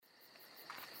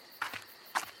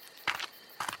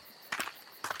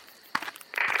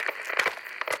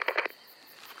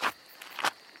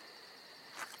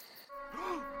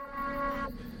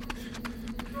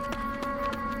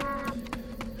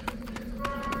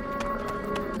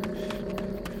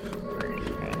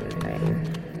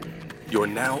You're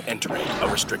now entering a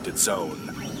restricted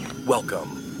zone.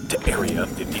 Welcome to Area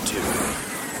 52.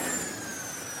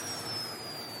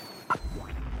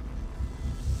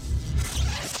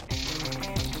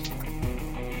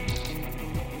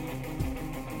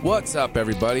 What's up,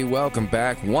 everybody? Welcome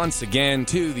back once again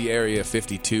to the Area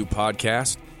 52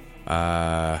 podcast.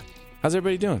 How's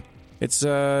everybody doing? It's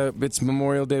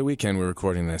Memorial Day weekend. We're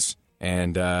recording this,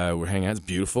 and we're hanging out. It's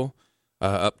beautiful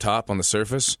up top on the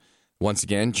surface. Once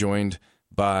again, joined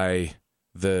by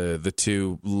the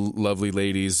two lovely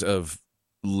ladies of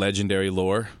legendary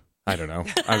lore. I don't know.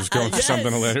 I was going for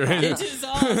something alliterated. It is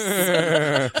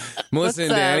awesome. Melissa and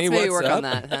Danny, let's maybe what's work up? on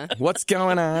that, huh? What's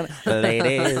going on,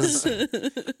 ladies?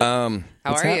 How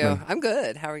what's are you? happening? I'm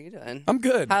good. How are you doing? I'm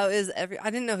good. How is I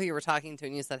didn't know who you were talking to,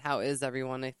 and you said, "How is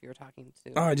everyone?" If you were talking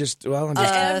to I'm just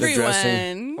addressing.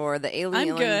 Everyone. or the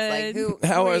aliens, I'm good. like who?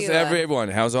 How who are is you, everyone?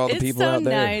 How's all the It's people so out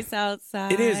there? nice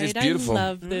outside. It is. It's beautiful. I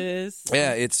love this.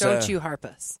 Yeah, it's. Don't you harp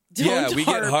us? Yeah, Don't we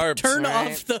get harped. Turn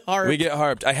Right. off the harp. We get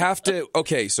harped. I have to.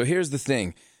 Okay, so here's the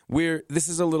thing. This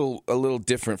is a little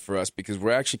different for us because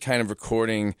we're actually kind of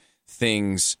recording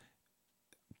things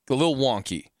a little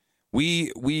wonky.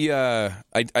 We're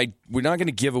not going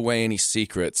to give away any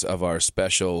secrets of our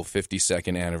special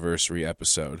 52nd anniversary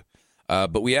episode,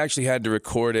 but we actually had to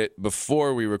record it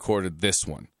before we recorded this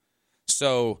one.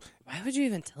 So, Why would you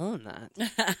even tell him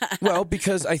that? well,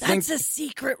 because I think That's a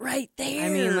secret right there. I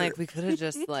mean, like we could have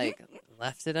just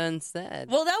left it unsaid.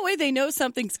 well, that way they know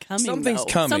something's coming. something's though.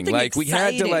 coming. Something Like we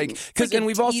had to exciting. because It's like and a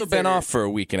we've also been teaser. off for a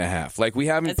week and a half. Like we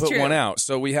haven't That's put true. one out,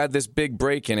 so we had this big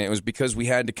break in it. It was because we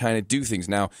had to kind of do things.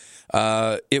 Now,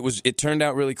 it turned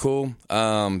out really cool.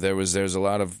 There's a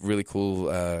lot of really cool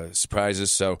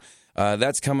surprises. So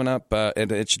that's coming up,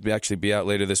 and it should actually be out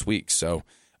later this week. So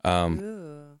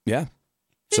yeah.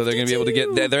 So they're going to be able to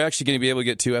get. They're actually going to be able to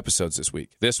get 2 episodes this week.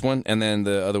 This one, and then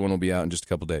the other one will be out in just a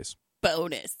couple days.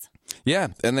 bonus. Yeah,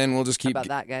 and then we'll just keep. How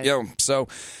about that, guys? So,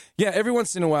 yeah, every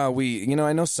once in a while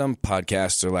I know some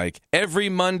podcasts are like every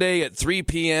Monday at 3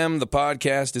 p.m. the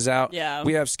podcast is out. Yeah.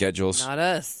 We have schedules. Not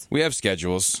us. We have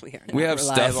schedules. We are We not have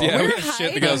stuff. reliable. Yeah, We're we have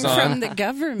shit that goes hiding on. from the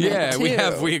government. Yeah,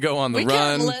 too. we go on the We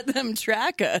run. can't let them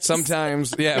track us.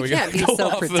 Sometimes, yeah, we Can't be go so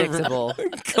off predictable.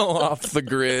 go off the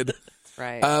grid.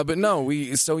 Right. But no,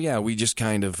 we just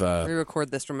kind of. we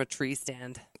record this from a tree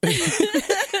stand.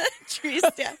 Trees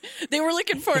down. They were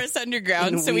looking for us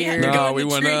underground, In so we had weird- to go No, in we the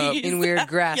went up. trees. In weird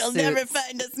grass You'll suits. never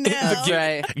find us now. That's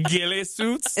right. ghillie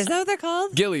suits. Is that what they're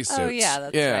called? Ghillie suits. Oh yeah,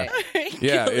 that's right.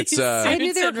 Yeah, Ghillie it's, I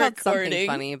knew they were suits called and something recording.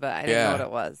 funny, but I didn't know what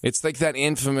it was. It's like that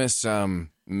infamous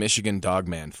Michigan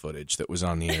Dogman footage that was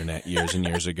on the internet years and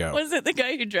years ago. Was it the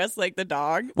guy who dressed like the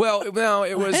dog? Well, no,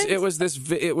 it was What?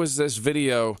 this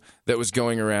video that was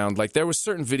going around. Like there was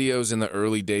certain videos in the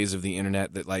early days of the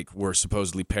internet that like were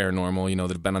supposedly paranormal,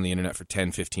 that have been on the internet for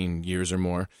 10, 15 years or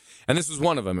more. And this was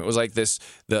one of them. It was like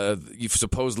you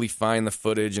supposedly find the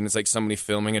footage and it's like somebody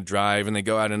filming a drive and they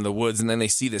go out into the woods and then they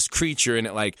see this creature and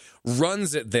it like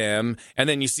runs at them and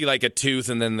then you see like a tooth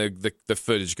and then the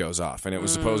footage goes off. And it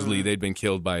was supposedly they'd been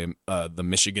killed by the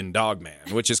Michigan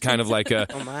Dogman, which is kind of like a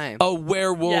Oh my. a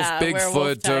werewolf, Yeah, Bigfoot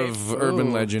werewolf type. of urban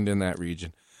Ooh. legend in that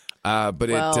region. But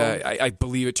Well- I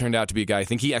believe it turned out to be a guy. I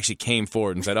think he actually came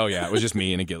forward and said, "Oh yeah, it was just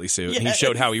me in a ghillie suit." And he Yes.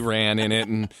 showed how he ran in it.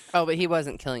 And Oh, but he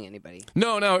wasn't killing anybody.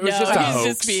 no, it was No, just a he's hoax.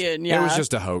 just being- It was yeah.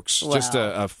 just a hoax, just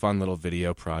a fun little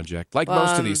video project, like Well,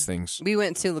 most of these things. We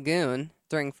went to Lagoon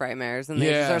during Frightmares, and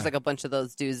Yeah. there's like a bunch of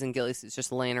those dudes in ghillie suits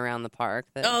just laying around the park.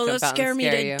 That Oh, jump those out and scare me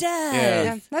scare to you. death.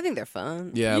 Yeah, I think they're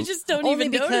fun. Yeah, You just don't Only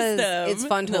even because notice them. it's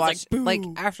fun to And watch. it's Like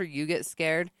boo. after you get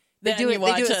scared, they Then do you it. They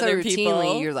watch do it so other routinely.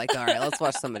 people. You're like, all right, let's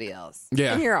watch somebody else.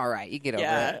 Yeah. and you're all right. You get over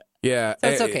Yeah. it. yeah,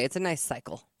 That's okay. It's a nice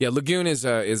cycle. Yeah, Lagoon is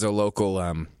a local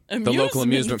the local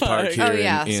amusement park here. Oh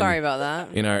yeah, in, sorry about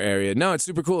that. in our area. No, it's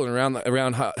super cool. And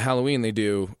around Halloween, they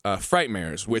do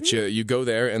Frightmares, which you go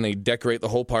there and they decorate the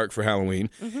whole park for Halloween,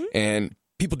 and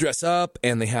people dress up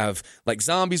and they have like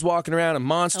zombies walking around and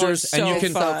monsters, it's and you so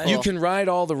can fun. you can ride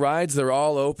all the rides. They're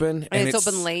all open, And it's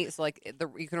open late, so like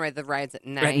you can ride the rides at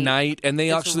night. at night, and they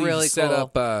It's actually really set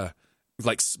cool. up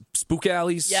like spook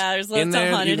alleys. Yeah, there's in lots there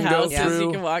of that haunted you can go houses through.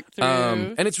 you can walk through.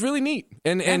 And it's really neat,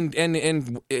 and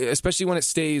especially when it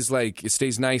stays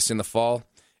nice in the fall,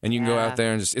 and you can go Yeah. out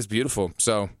there and it's beautiful.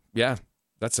 So yeah,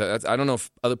 that's I don't know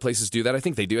if other places do that. I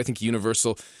think they do. I think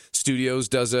Universal Studios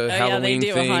does a yeah, Halloween they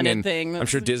do a thing, haunted and thing. I'm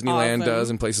sure That's Disneyland awesome. does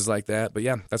and places like that. But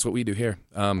yeah, that's what we do here.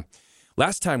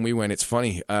 Last time we went, it's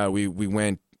funny. We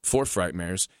went for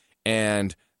Frightmares,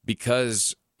 and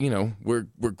because we're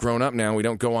grown up now, we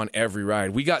don't go on every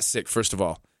ride. We got sick, first of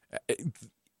all.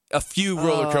 a few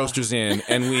roller coasters in,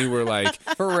 and we were like,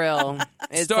 For real.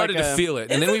 It's started like to feel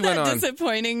it. And then we Isn't went that on.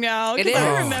 disappointing now? It 'Cause is. I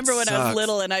Oh, remember it when I was sucks.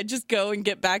 little and I'd just go and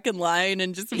get back in line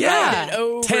and just Yeah. ride it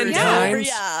over 10 and times. over.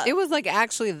 Yeah. It was like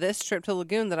actually this trip to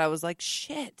Lagoon that I was like,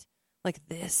 shit. Like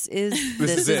this is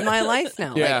is it. my life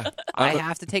now. Yeah. Like, I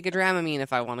have to take a Dramamine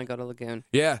if I want to go to Lagoon.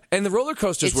 Yeah, and the roller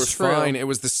coasters It's were true. fine. It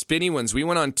was the spinny ones. We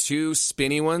went on 2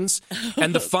 spinny ones,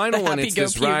 and the final one, it's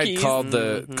this ride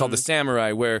happy-go-pukies. called the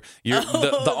Samurai, where the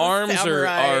the arms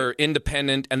Samurai. are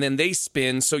independent, and then they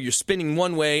spin, so you're spinning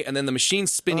one way, and then the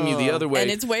machine's spinning you the other way.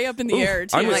 And it's way up in the air,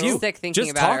 too. I'm with like you. sick thinking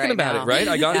Just about it talking right about now. it, right?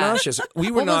 I got Yeah. nauseous.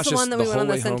 We were What was nauseous the one that we went whole on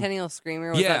the way home. Centennial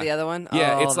Screamer? Was that the other one?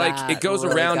 Yeah, Oh, it's like that it goes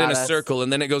really around in got a us. circle,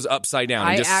 and then it goes upside down and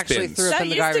I just actually spins. threw up that in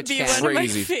the used to garbage be can. one of my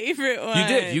Crazy. favorite ones. You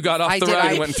did. You got off I the did. ride I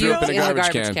and went and threw up in puked a the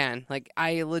garbage can. Like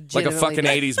I Like legitimately a fucking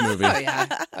did. 80s movie. Oh yeah.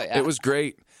 Oh yeah. It was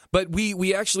great. But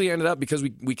we actually ended up, because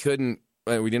we couldn't,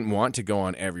 we didn't want to go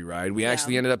on every ride. We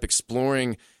actually ended up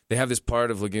exploring. They have this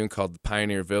part of Lagoon called the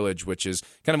Pioneer Village, which is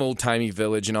kind of old-timey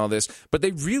village and all this. But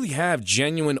they really have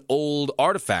genuine old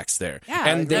artifacts there. Yeah,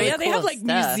 and like Oh, they, yeah, they have cool like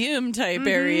stuff. museum type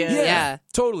areas. Yeah.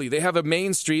 totally. They have a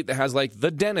main street that has like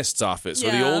the dentist's office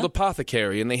or the Yeah. old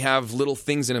apothecary, and they have little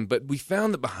things in them. But we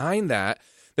found that behind that,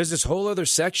 there's this whole other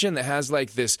section that has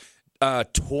like this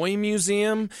toy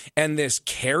museum and this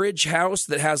carriage house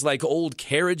that has like old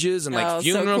carriages and like Oh, so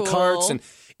funeral cool. carts, and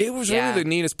it was Yeah. really the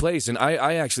neatest place. And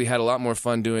I actually had a lot more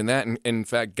fun doing that. And in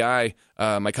fact, Guy,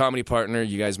 my comedy partner,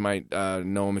 you guys might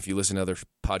know him if you listen to other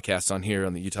podcasts on here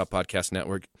on the Utah Podcast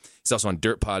Network. He's also on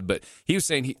Dirt Pod, but he was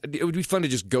saying it would be fun to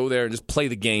just go there and just play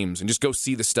the games and just go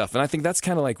see the stuff. And I think that's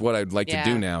kind of like what I'd like to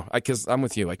do Yeah. now, because I'm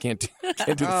with you. I can't do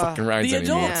the fucking rides The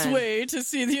anymore. adult's Yeah. way to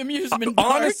see the amusement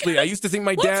park. Honestly, I used to think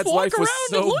my Let's dad's walk life was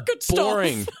around and so look at stuff.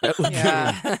 boring. At Lagoon.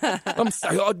 Yeah. I'm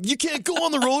sorry. Oh, you can't go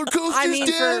on the roller coasters, I mean,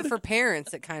 Dad. for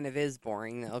parents, it kind of is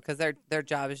boring though, because their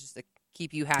job is just to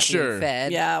keep you happy Sure. and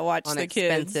fed. Yeah, watch on the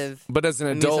kids. expensive. But as an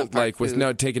amusement adult, park like with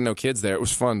food. taking no kids there, it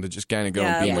was fun to just kind of go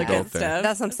Yeah, and be an look adult at there. stuff.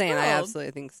 That's what I'm saying. I Cool.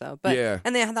 absolutely think so. But Yeah.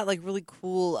 and they had that like really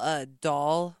cool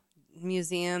doll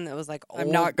museum that was like old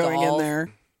I'm not going dolls. in there.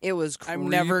 It was creepy. I'm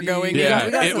never going in. Yeah,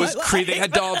 We got it some- was They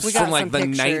had dogs We got from like some the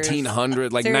pictures.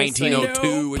 1900, like Seriously.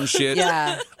 1902 and shit.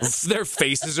 Yeah. Their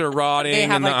faces are rotting They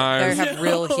have in the like eyes. they have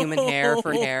real human hair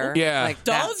for hair. Yeah. like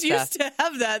that Dolls stuff. used to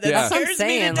have that. That Yeah. That's what I'm scares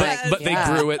saying, me to like, death. But they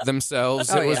Yeah. grew it themselves.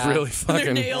 Oh, it was yeah. really Their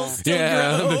fucking. nails still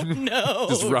yeah, grow. No,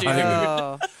 Just dude. rotting.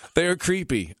 Oh. they are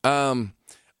creepy.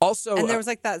 Also, And there was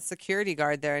like that security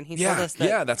guard there, and he Yeah, told us that,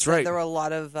 yeah, that's that right. there were a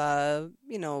lot of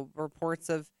reports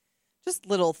of just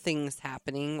little things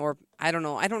happening, or I don't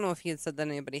know if he had said that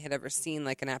anybody had ever seen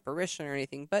like an apparition or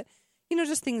anything, but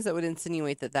just things that would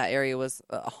insinuate that area was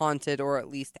haunted or at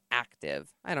least active.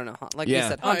 I don't know, like Yeah. we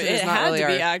said, Oh, haunted it is not had really to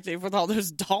be our. active with all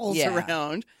those dolls Yeah.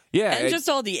 around. yeah, And it- just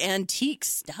all the antique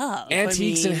stuff.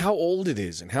 antiques I mean, and how old it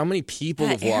is and how many people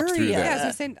That have walked through area. that. Yeah, as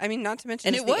I said, I mean, not to mention,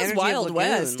 and just it the was energy of Wild Lagoon,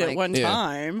 West like, at one Yeah.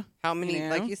 time. How many, you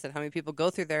like know? you said, how many people go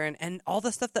through there, and all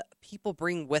the stuff that people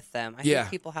bring with them. I Yeah.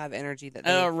 think people have energy that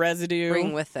they, Oh, residue.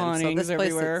 bring with them. So hauntings this place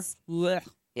everywhere. is- Blech.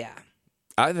 yeah.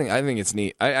 I think it's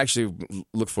neat. I actually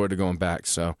look forward to going back.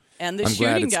 So And the I'm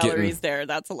glad shooting it's galleries getting- there.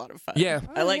 That's a lot of fun. Yeah.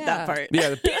 I like yeah. that part. yeah,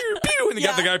 the pew pew, and they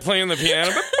got the guy playing the piano.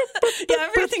 Yeah,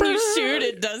 everything you shoot,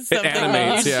 it does something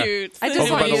animates, when you yeah. shoot. I just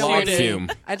Over want by you the to log shoot it. fume.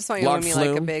 I just want you to Log want me like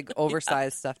a flume. big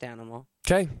oversized stuffed animal.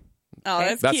 Okay, Oh,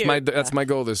 that's that's cute. that's my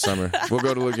goal this summer. We'll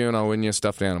go to Lagoon. I'll win you a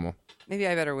stuffed animal. Maybe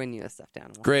I better win you a stuffed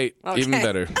animal. Great, even Okay.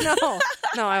 better.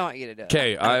 No, I want you to do it.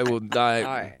 Okay, I will. All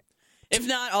right. If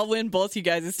not, I'll win both you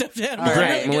guys a stuffed animal. All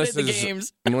right. Get at the Melissa's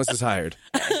games. Melissa's hired.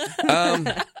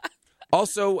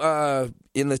 Also,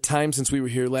 in the time since we were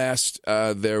here last,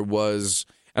 there was,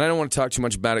 and I don't want to talk too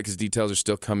much about it because details are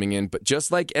still coming in, but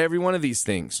just like every one of these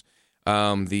things,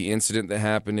 the incident that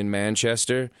happened in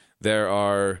Manchester, there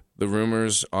are the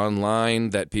rumors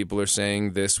online that people are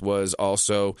saying this was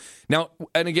also... Now,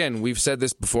 and again, we've said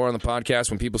this before on the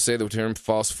podcast, when people say the term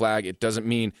false flag, it doesn't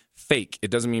mean fake. It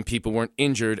doesn't mean people weren't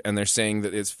injured and they're saying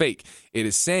that it's fake. It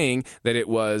is saying that it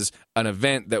was an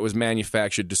event that was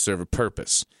manufactured to serve a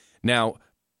purpose. Now,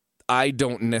 I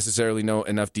don't necessarily know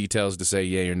enough details to say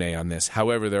yay or nay on this.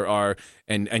 However, there are,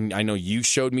 and I know you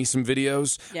showed me some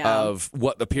videos Yeah. of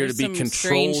what appear There's to be some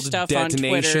strange controlled stuff on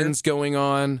detonations going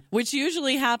on. Which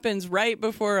usually happens right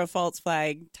before a false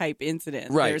flag type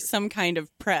incident. Right. There's some kind of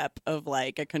prep of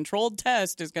like a controlled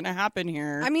test is going to happen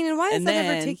here. I mean, and why is And that ever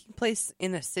then- taking place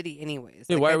in a city anyways?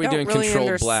 Yeah, why I are we don't doing really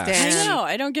controlled blasts? I understand know.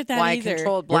 I don't get that why either.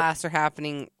 controlled blasts are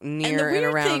happening near and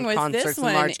weird around thing with concerts this and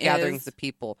one large gatherings is of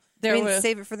people. there I mean, was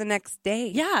save it for the next day.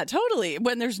 yeah, totally.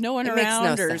 When there's no one It makes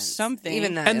around no or sense. something.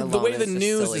 Even that And the alone way the is just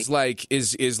news silly.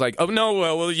 is like, oh no,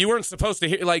 well you weren't supposed to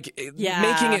hear, like Yeah.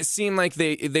 making it seem like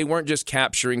they weren't just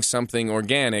capturing something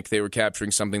organic, they were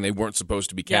capturing something they weren't supposed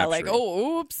to be Yeah, capturing. like,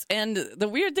 oh, oops. And the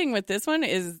weird thing with this one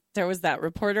is there was that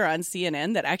reporter on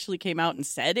CNN that actually came out and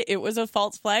said it was a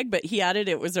false flag, but he added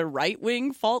it was a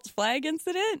right-wing false flag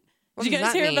incident. What Did you does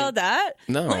guys that hear mean? about that?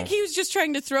 No. Like, he was just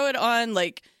trying to throw it on,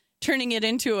 like, turning it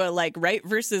into a, like, right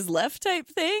versus left type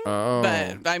thing. Oh.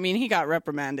 But, I mean, he got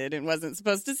reprimanded and wasn't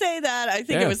supposed to say that. I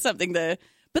think Yeah. it was something but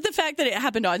the fact that it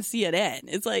happened on CNN,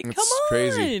 it's like, It's come on.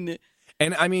 crazy.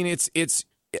 And I mean, it's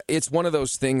one of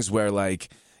those things where, like,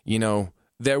 you know,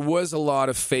 there was a lot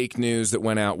of fake news that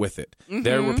went out with it.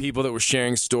 There were people that were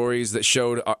sharing stories that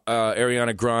showed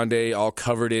Ariana Grande all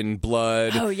covered in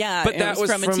blood. Oh, yeah. but It that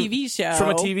was from a TV show.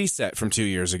 from a TV set from 2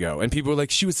 years ago. And people were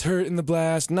like, she was hurt in the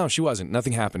blast. No, she wasn't.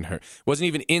 Nothing happened to her. Wasn't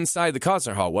even inside the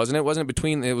concert hall, wasn't it? Wasn't it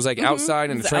between? It was like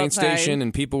outside in It the was train outside. station,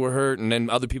 and people were hurt, and then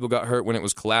other people got hurt when it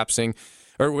was collapsing.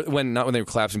 Or not when they were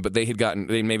collapsing, but they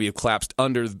maybe have collapsed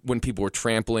under when people were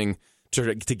trampling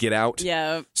to get out.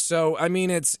 Yeah. So I mean,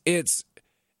 it's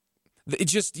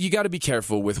just, you got to be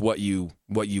careful with what you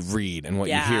read and what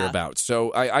you hear Yeah. about.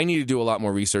 So I need to do a lot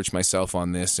more research myself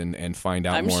on this and find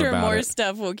out I'm more sure about more it.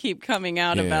 stuff will keep coming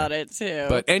out Yeah. about it, too.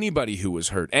 But anybody who was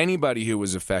hurt, anybody who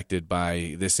was affected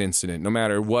by this incident, no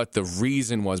matter what the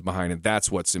reason was behind it,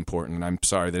 that's what's important. And I'm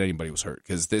sorry that anybody was hurt,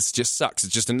 because this just sucks.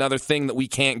 It's just another thing that we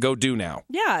can't go do now.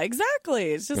 yeah,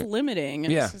 exactly. It's just limiting.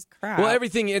 Yeah. It's just crap. Well,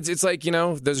 everything, it's like, you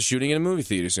know, there's a shooting in a movie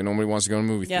theater, so nobody wants to go to a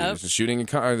movie theater. Yep. There's a shooting in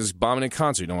there's bombing in a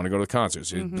concert, you don't want to go to the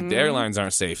concerts. The airlines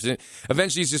aren't safe.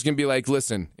 Eventually, it's just going to be like,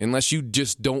 listen, unless you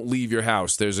just don't leave your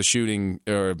house, there's a shooting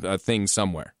or a thing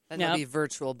somewhere. And Yep. there'll be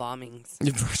virtual bombings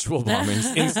Virtual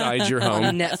bombings inside your on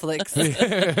home. Netflix.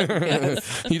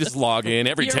 You just log in,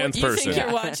 every You 10th person. think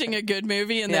you're watching a good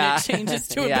movie and Yeah. then it changes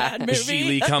to a Yeah. bad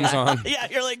movie. Geely comes on. Yeah,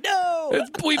 you're like, no.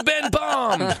 We've been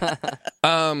bombed.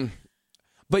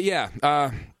 But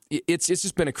yeah, it's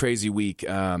just been a crazy week.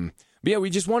 But yeah,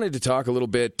 we just wanted to talk a little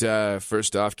bit,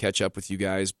 first off, catch up with you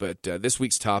guys. But this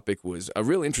week's topic was a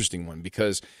real interesting one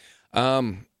because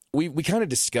we kind of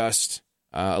discussed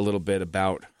a little bit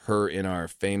about her in our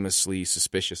famously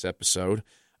suspicious episode,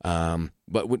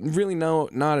 but really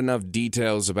not enough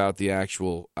details about the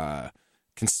actual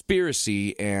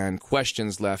conspiracy and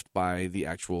questions left by the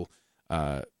actual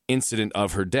incident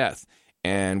of her death.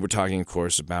 And we're talking, of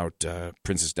course, about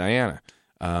Princess Diana,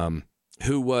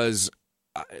 who was...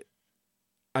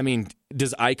 I mean,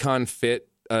 does icon fit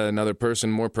another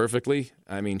person more perfectly?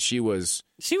 I mean, she was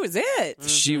it.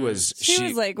 she was She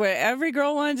was like what every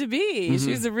girl wanted to be.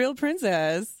 She was a real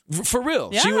princess. for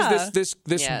real. She was Yeah. this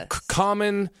Yes.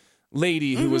 common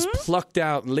lady who was plucked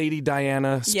out, Lady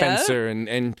Diana Spencer,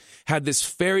 and had this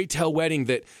fairy tale wedding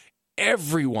that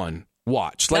everyone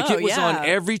watched. Like Oh, it was yeah. on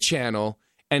every channel,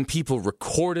 and people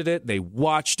recorded it. They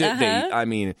watched it. I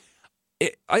mean.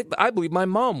 I believe my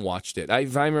mom watched it. I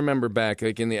remember back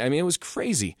like it was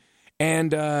crazy,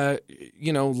 and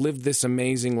lived this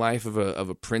amazing life of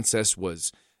a princess.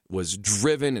 Was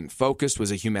driven and focused.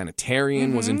 Was a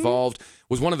humanitarian. Was involved.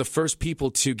 Was one of the first people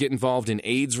to get involved in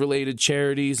AIDS-related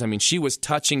charities. I mean, she was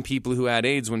touching people who had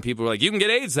AIDS when people were like, "You can get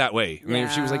AIDS that way." I mean,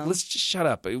 she was like, "Let's just shut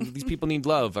up. These people need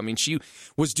love." I mean, she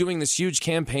was doing this huge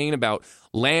campaign about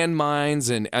landmines,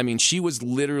 and I mean, she was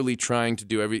literally trying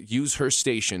to use her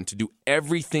station to do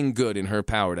everything good in her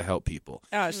power to help people.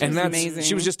 Oh, she's And amazing.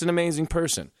 She was just an amazing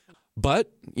person.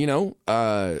 But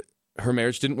her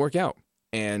marriage didn't work out.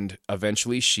 And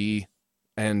eventually she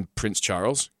and Prince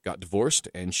Charles got divorced,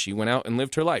 and she went out and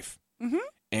lived her life.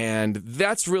 And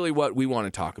that's really what we want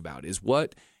to talk about, is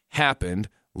what happened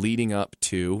leading up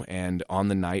to and on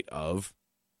the night of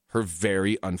her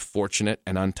very unfortunate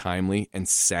and untimely and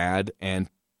sad and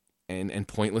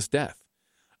pointless death.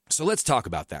 So let's talk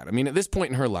about that. I mean, at this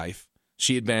point in her life,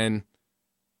 she had been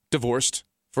divorced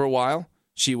for a while.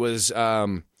 She was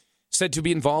said to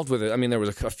be involved with it. I mean, there was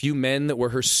a few men that were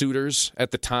her suitors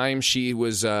at the time. She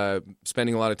was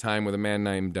spending a lot of time with a man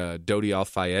named Dodi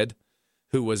Al-Fayed,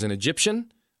 who was an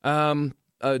Egyptian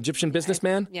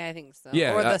businessman. Yeah, I think so.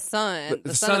 Yeah, or the son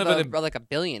of a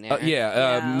billionaire.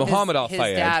 Muhammad His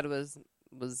Al-Fayed. dad was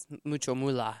mucho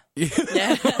mula.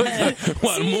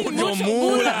 Juan Mucho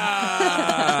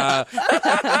Mula.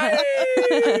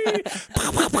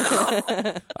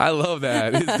 I love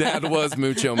that. His dad was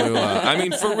Mucho Mula. I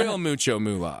mean, for real, Mucho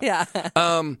Mula. Yeah.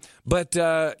 But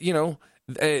there's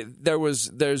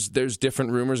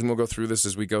different rumors, and we'll go through this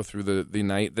as we go through the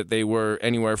night, that they were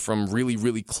anywhere from really,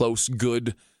 really close,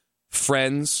 good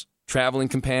friends, traveling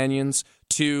companions,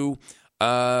 to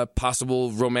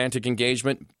possible romantic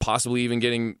engagement, possibly even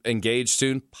getting engaged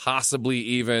soon, possibly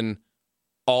even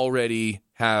already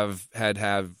had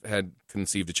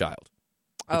conceived a child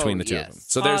between the two of them.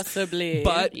 So Possibly.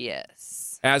 but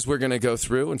Yes. as we're going to go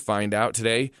through and find out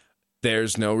today,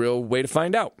 there's no real way to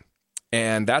find out.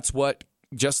 And that's what,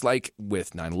 just like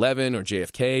with 9/11 or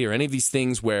JFK or any of these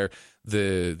things where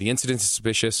the incident is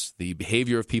suspicious, the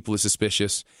behavior of people is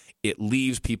suspicious, it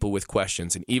leaves people with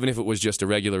questions. And even if it was just a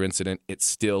regular incident, it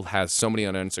still has so many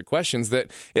unanswered questions that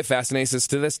it fascinates us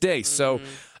to this day. So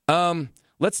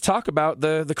let's talk about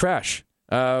the crash.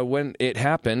 When it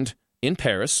happened in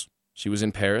Paris. She was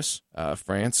in Paris,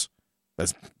 France,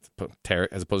 as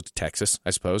opposed to Texas,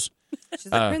 I suppose. She's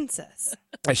a princess.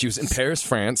 She was in Paris,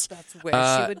 France. That's where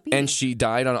she would be. And she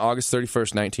died on August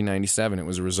 31st, 1997. It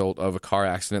was a result of a car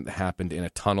accident that happened in a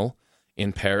tunnel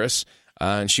in Paris.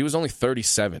 And she was only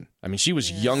 37. I mean, she was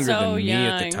younger than me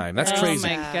at the time. That's crazy.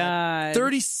 Oh, my God.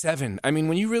 37. I mean,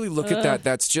 when you really look at that,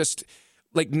 that's just...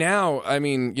 Like now, I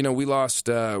mean, you know, we lost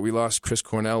Chris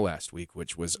Cornell last week,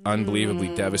 which was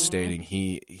unbelievably devastating.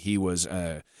 He was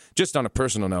just on a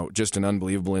personal note, just an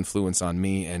unbelievable influence on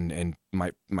me and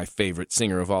my favorite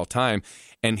singer of all time.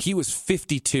 And he was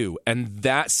 52, and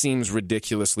that seems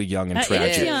ridiculously young and That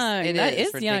tragic. is young. It That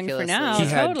is is young for ridiculously now.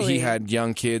 young. He had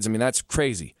young kids. I mean, that's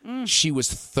crazy. She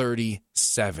was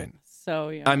 37. So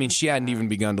young. I mean, she hadn't even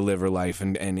begun to live her life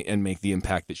and make the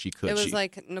impact that she could. It was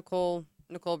like Nicole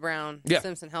Brown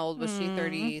Simpson. How old was she?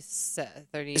 39?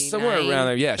 Somewhere around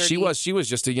there. Yeah, 30? she was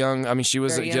just a young. I mean, she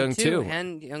was Very young too.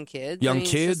 and young kids. Young I mean,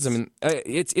 kids. I mean,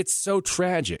 it's so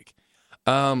tragic.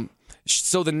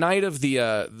 So the night of the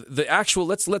actual.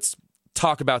 Let's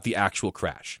talk about the actual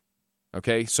crash.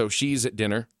 Okay, so she's at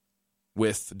dinner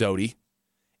with Dodie,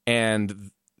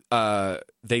 and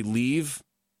they leave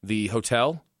the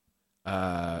hotel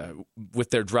with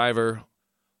their driver.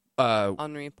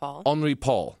 Henri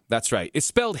Paul. That's right. It's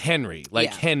spelled Henry,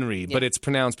 like Henry, but it's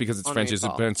pronounced because it's Henri French. It's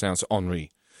Paul. pronounced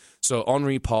Henri. So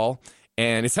Henri Paul,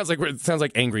 and it sounds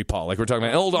like Angry Paul, like we're talking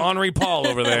about old Henri Paul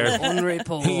over there. Henri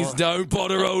Paul. He's don't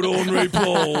bother old Henri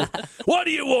Paul. What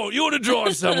do you want? You want to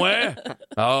drive somewhere?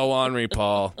 Oh, Henri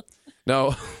Paul.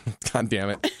 No, God damn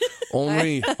it,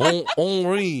 Henri.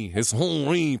 It's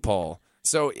Henri Paul.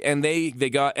 So and they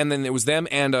got, and then it was them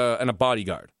and a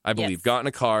bodyguard, I believe, Yes. got in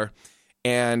a car.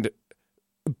 And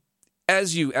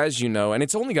as you know, and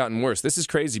it's only gotten worse. This is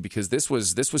crazy because this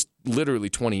was literally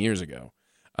 20 years ago.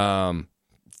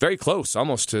 Very close,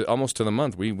 almost to the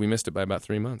month. We missed it by about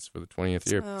 3 months for the 20th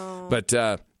year. Oh.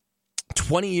 But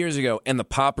 20 years ago, and the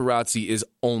paparazzi is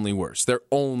only worse. They're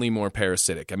only more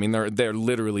parasitic. I mean, they're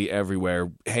literally everywhere,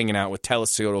 hanging out with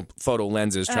telephoto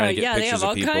lenses, trying to get they pictures have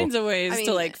all of people. kinds of ways I mean,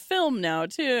 to like film now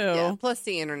too. Yeah, plus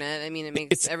the internet. I mean, it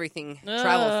makes everything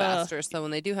travel faster. So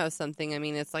when they do have something, I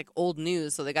mean, it's like old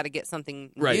news. So they got to get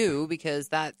something Right. new because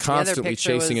that Constantly the other picture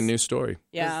chasing was, a new story.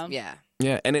 Yeah. yeah.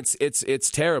 Yeah, and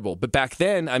it's terrible. But back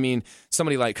then, I mean,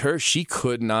 somebody like her, she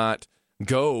could not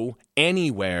go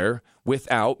anywhere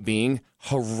without being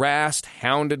harassed,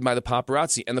 hounded by the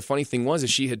paparazzi. And the funny thing was,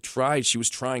 she was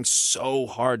trying so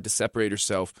hard to separate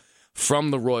herself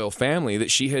from the royal family that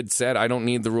she had said, I don't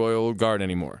need the royal guard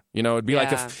anymore. You know, it'd be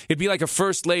like a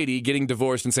first lady getting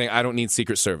divorced and saying, I don't need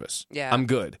Secret Service. Yeah. I'm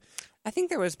good. I think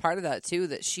there was part of that too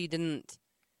that she didn't.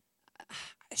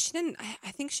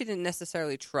 I think she didn't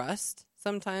necessarily trust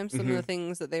sometimes some of the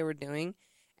things that they were doing,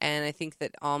 and I think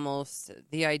that almost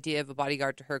the idea of a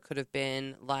bodyguard to her could have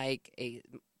been like a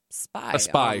spy. A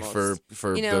spy almost.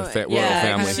 for You know, the royal yeah,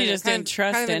 family. she just didn't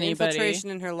trust kind of an anybody. infiltration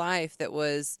in her life that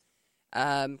was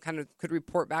kind of could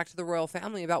report back to the royal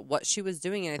family about what she was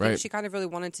doing, and I think Right. she kind of really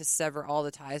wanted to sever all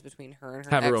the ties between her and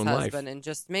her Have her own ex-husband, life. and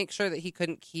just make sure that he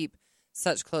couldn't keep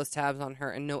such close tabs on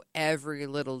her and know every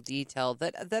little detail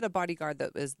that a bodyguard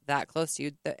that was that close to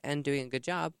you and doing a good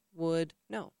job would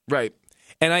know. Right.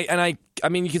 And I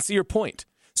mean, you can see your point.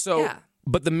 So, Yeah.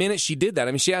 but the minute she did that,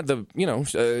 I mean, she had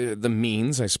the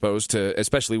means, I suppose, to,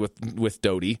 especially with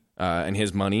Dodie and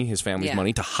his money, his family's Yeah.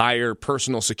 money, to hire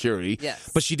personal security. Yes.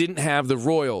 But she didn't have the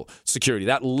royal security,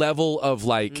 that level of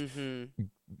like,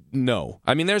 no.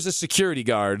 I mean, there's a security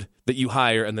guard that you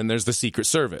hire, and then there's the Secret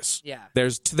Service. Yeah.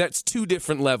 That's two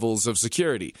different levels of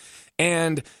security.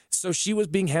 And so she was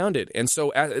being hounded. And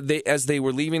so as they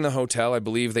were leaving the hotel, I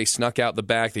believe they snuck out the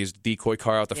back. They used a decoy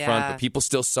car out the front, Yeah. but people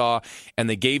still saw, and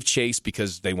they gave chase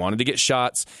because they wanted to get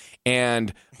shots.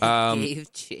 And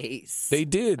Gave chase. they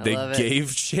did. I They love it.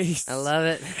 gave chase. I love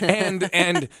it.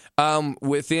 and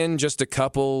within just a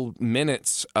couple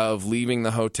minutes of leaving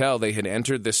the hotel, they had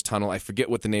entered this tunnel. I forget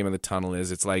what the name of the tunnel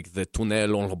is. It's like the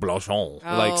Tunnel Blanchon,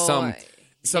 like some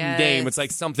some Yes. name. It's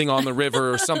like something on the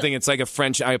river or something. It's like a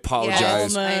French. I apologize.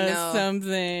 Yes. Almost I know.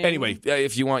 something. Anyway,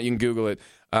 if you want, you can Google it.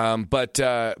 But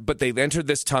they entered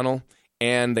this tunnel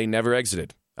and they never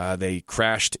exited. They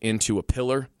crashed into a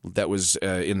pillar that was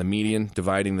in the median,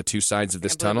 dividing the two sides of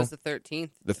this I believe tunnel. It was the 13th.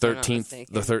 The if I'm not 13th,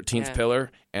 mistaken. the 13th Yeah.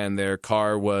 pillar, and their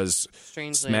car was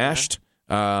Strangely smashed.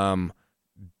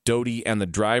 Dodie and the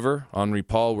driver, Henri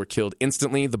Paul, were killed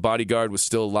instantly. The bodyguard was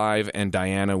still alive, and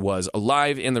Diana was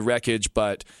alive in the wreckage,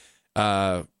 but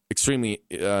extremely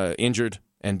injured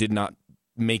and did not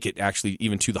make it actually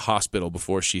even to the hospital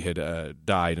before she had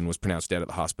died and was pronounced dead at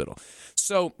the hospital.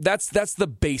 So that's the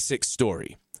basic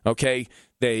story. Okay,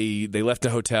 they left a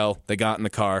hotel, they got in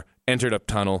the car, entered a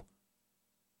tunnel,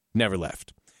 never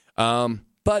left.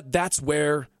 But that's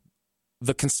where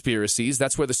the conspiracies,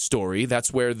 that's where the story,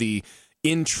 that's where the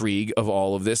intrigue of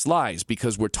all of this lies,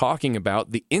 because we're talking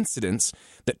about the incidents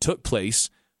that took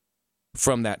place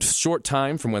from that short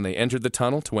time from when they entered the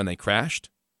tunnel to when they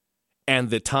crashed, and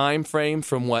the time frame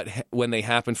from when they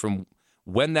happened, from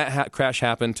when that crash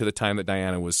happened to the time that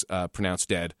Diana was pronounced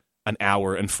dead, an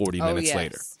hour and 40 minutes yes.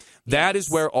 later. That is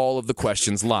where all of the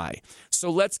questions lie. So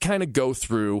let's kind of go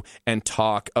through and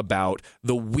talk about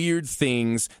the weird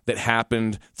things that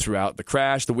happened throughout the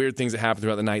crash, the weird things that happened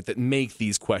throughout the night that make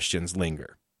these questions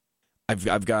linger. I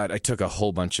took a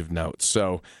whole bunch of notes,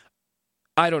 so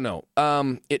I don't know.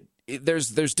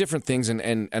 There's different things,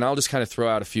 and I'll just kind of throw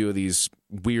out a few of these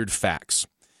weird facts,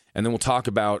 and then we'll talk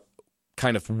about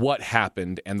kind of what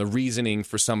happened and the reasoning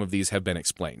for some of these have been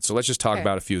explained. So let's just talk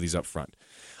about a few of these up front.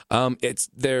 It's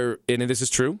there, and this is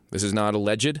true. This is not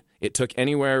alleged. It took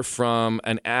anywhere from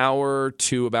an hour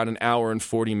to about an hour and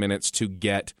 40 minutes to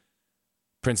get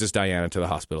Princess Diana to the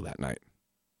hospital that night.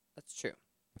 That's true.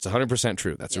 It's 100%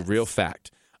 true. That's a Yes. real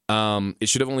fact. It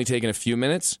should have only taken a few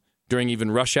minutes during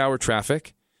even rush hour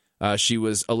traffic. She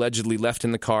was allegedly left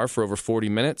in the car for over 40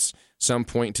 minutes. Some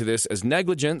point to this as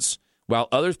negligence, while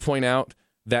others point out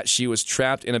that she was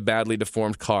trapped in a badly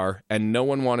deformed car and no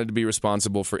one wanted to be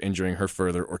responsible for injuring her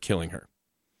further or killing her.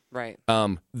 Right.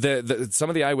 Some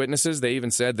of the eyewitnesses, they even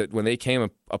said that when they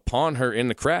came upon her in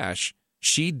the crash,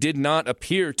 she did not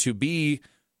appear to be,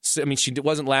 I mean, she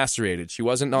wasn't lacerated. She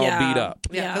wasn't all beat up.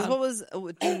 Yeah, because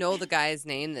do you know the guy's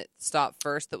name that stopped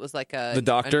first? That was like the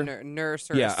doctor? nurse,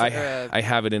 or Yeah, I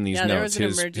have it in these Yeah, there notes. was an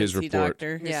emergency his report.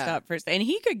 doctor who Yeah. stopped first, and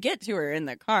he could get to her in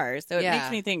the car. So it Yeah. makes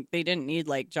me think they didn't need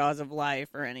like jaws of life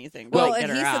or anything to Well, like,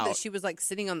 and get he her said out. that she was like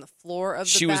sitting on the floor of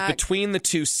the She back. was between the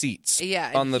two seats.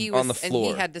 Yeah, on and the floor.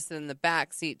 and he had to sit in the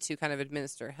back seat to kind of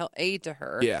administer aid to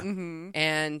her. Yeah.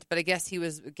 But I guess he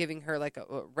was giving her like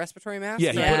a respiratory mask.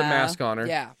 Yeah, he right? put a mask on her.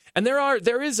 Yeah. And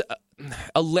there is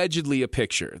allegedly a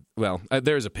picture. Well,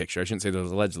 there is a picture. I shouldn't say there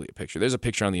was allegedly a picture. There's a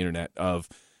picture on the internet of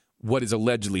what is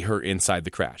allegedly her inside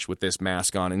the crash with this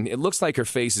mask on. And it looks like her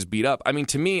face is beat up. I mean,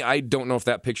 to me, I don't know if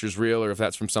that picture's real or if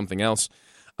that's from something else.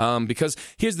 Because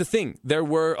here's the thing. There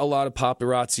were a lot of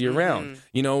paparazzi around.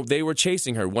 You know, they were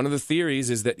chasing her. One of the theories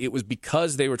is that it was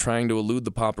because they were trying to elude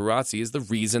the paparazzi is the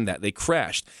reason that they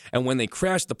crashed. And when they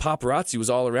crashed, the paparazzi was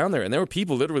all around there. And there were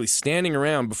people literally standing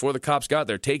around before the cops got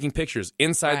there, taking pictures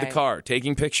inside the Right. car,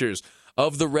 taking pictures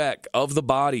of the wreck, of the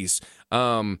bodies.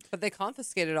 But they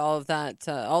confiscated all of that,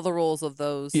 all the rolls of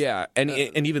those. Yeah, and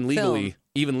even legally,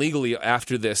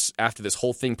 after this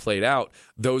whole thing played out,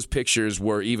 those pictures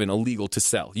were even illegal to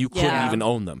sell. You couldn't Yeah. even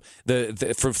own them.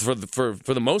 For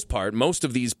the most part, most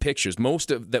of these pictures,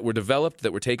 that were developed,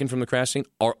 that were taken from the crash scene,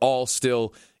 are all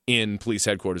still in police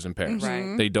headquarters in Paris.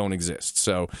 Right. They don't exist.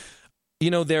 So, you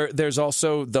know, there's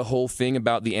also the whole thing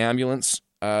about the ambulance.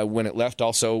 When it left,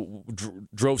 also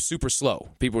drove super slow.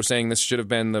 People were saying this should have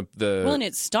been the. Well, and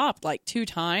it stopped like 2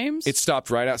 times. It stopped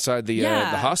right outside the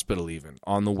hospital, even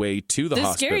on the way to the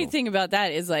hospital. The scary thing about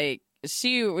that is like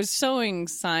she was showing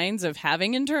signs of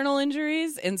having internal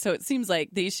injuries, and so it seems like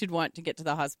they should want to get to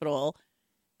the hospital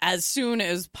as soon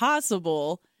as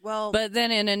possible. Well, But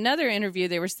then in another interview,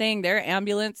 they were saying their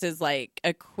ambulance is like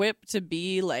equipped to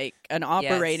be like an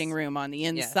operating room on the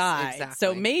inside. exactly.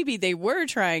 So maybe they were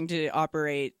trying to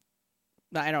operate,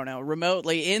 I don't know,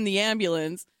 remotely in the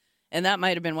ambulance, and that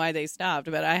might have been why they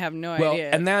stopped. But I have no idea.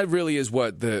 And that really is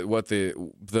what the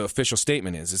official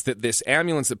statement is that this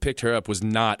ambulance that picked her up was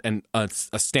not a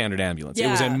standard ambulance. It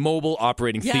was a Yeah. mobile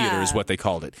operating theater, Yeah. is what they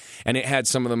called it, and it had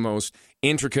some of the most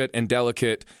intricate and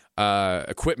delicate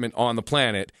equipment on the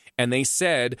planet. And they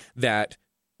said that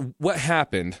what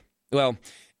happened, well,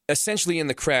 essentially in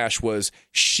the crash was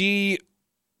she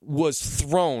was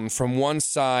thrown from one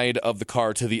side of the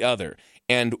car to the other.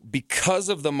 And because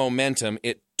of the momentum,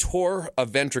 it tore a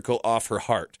ventricle off her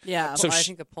heart. yeah. So I she-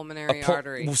 think a pulmonary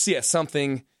artery. Well, yeah,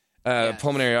 something. Yes.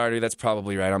 Pulmonary artery, that's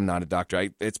probably right. I'm not a doctor.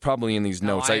 It's probably in these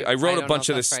No, notes. I I wrote don't a bunch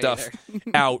know of if this that's stuff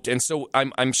right out, and so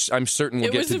I'm certain we'll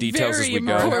It get was to a details as very we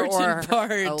go. important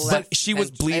part. But she was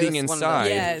bleeding inside.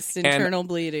 Yes, And internal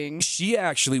bleeding. She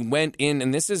actually went in,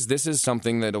 and this is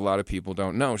something that a lot of people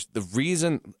don't know. The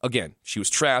reason, again, she was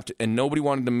trapped, and nobody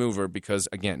wanted to move her because,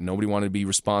 again, nobody wanted to be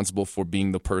responsible for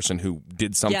being the person who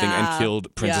did something and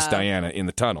killed Princess Diana in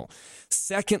the tunnel.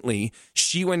 Secondly,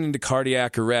 she went into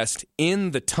cardiac arrest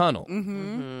in the tunnel.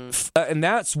 And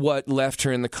that's what left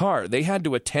her in the car. They had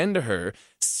to attend to her,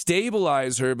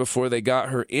 stabilize her before they got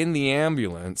her in the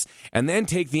ambulance, and then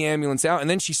take the ambulance out. And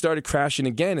then she started crashing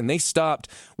again, and they stopped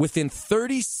within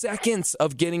 30 seconds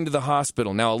of getting to the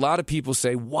hospital. Now, a lot of people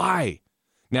say, why?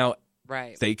 Now,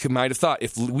 Right. they might have thought,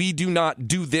 if we do not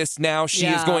do this now, she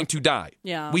is going to die.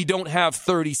 Yeah. We don't have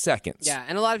 30 seconds. Yeah,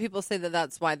 and a lot of people say that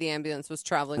that's why the ambulance was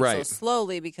traveling so Right.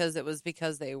 slowly because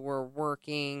they were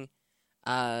working.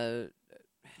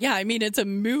 Yeah, I mean, it's a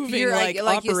moving, like you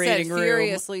operating said, room.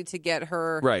 furiously to get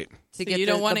her Right. to So get you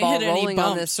don't the wanna ball hit any rolling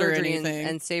on this bumps or surgery anything.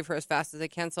 and save her as fast as they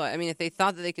can. So I mean, if they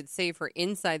thought that they could save her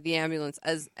inside the ambulance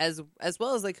as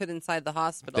well as they could inside the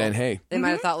hospital, Then, hey. they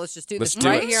might have thought, let's just do Let's this do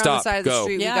right it. here on Stop. the side of Go. the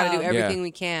street. Yeah. We've got to do everything Yeah.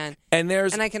 we can. And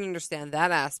And I can understand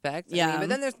that aspect. I Yeah. mean, but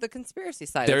then there's the conspiracy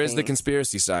side. There of is the things.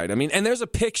 conspiracy side. I mean, and there's a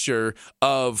picture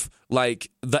of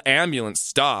like the ambulance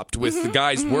stopped with the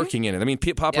guys working in it. I mean,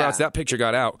 paparazzi, Yeah. that picture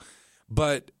got out.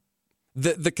 But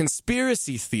the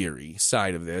conspiracy theory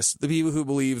side of this, the people who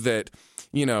believe that,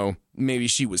 maybe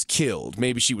she was killed,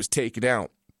 maybe she was taken out,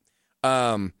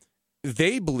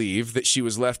 they believe that she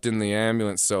was left in the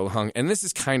ambulance so hung. And this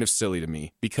is kind of silly to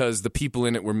me because the people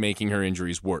in it were making her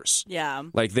injuries worse. Yeah.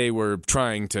 Like they were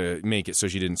trying to make it so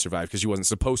she didn't survive because she wasn't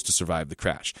supposed to survive the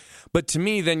crash. But to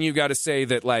me, then you got to say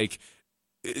that like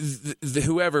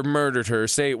whoever murdered her,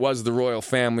 say it was the royal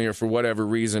family or for whatever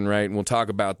reason, right? And we'll talk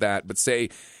about that. But say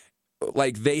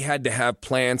like they had to have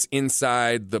plants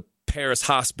inside the Paris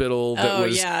hospital that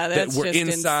that were just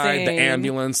inside the insane.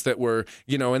 ambulance that were,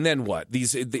 and then what?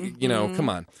 Come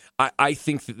on. I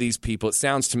think that these people, it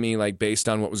sounds to me like based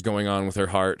on what was going on with her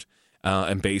heart,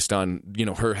 and based on,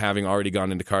 her having already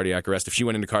gone into cardiac arrest, if she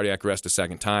went into cardiac arrest a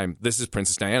second time, this is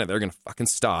Princess Diana. They're going to fucking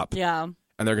stop. Yeah.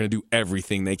 And they're going to do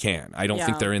everything they can. I don't think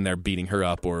Yeah. they're in there beating her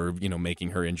up or, making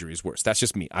her injuries worse. That's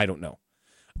just me. I don't know.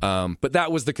 But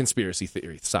that was the conspiracy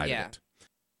theory side of it.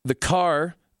 The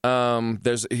car,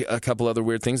 there's a couple other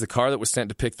weird things. The car that was sent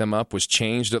to pick them up was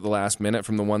changed at the last minute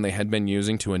from the one they had been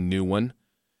using to a new one.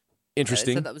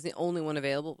 Interesting. It said that was the only one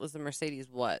available. Was the Mercedes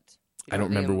what? I don't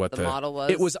remember what the model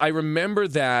was. It was. I remember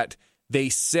that they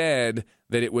said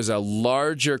that it was a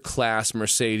larger class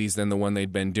Mercedes than the one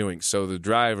they'd been doing. So the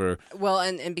driver, well,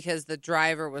 and because the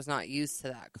driver was not used to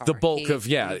that car. the bulk of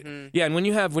yeah. And when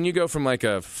you go from like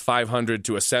a 500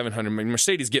 to a 700,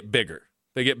 Mercedes get bigger.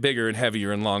 They get bigger and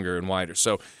heavier and longer and wider.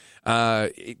 So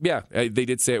they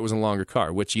did say it was a longer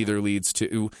car, which either leads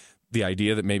to the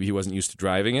idea that maybe he wasn't used to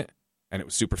driving it and it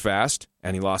was super fast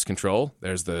and he lost control.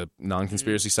 There's the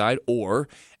non-conspiracy side. Or,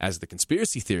 as the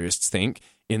conspiracy theorists think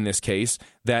in this case,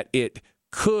 that it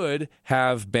could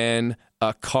have been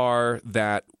a car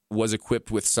that was equipped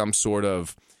with some sort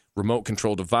of remote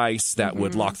control device that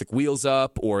would lock the wheels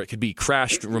up, or it could be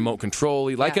crashed remote control,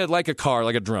 like a car,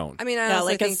 like a drone. I mean, I Yeah,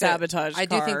 honestly like a think that- sabotage I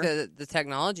do think car. that the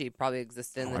technology probably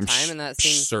existed in the I'm time, and that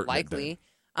seems certain it likely.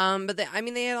 But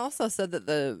they had also said that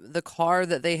the car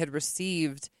that they had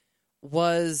received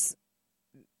was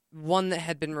one that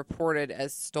had been reported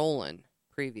as stolen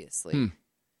previously.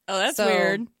 Oh, that's So-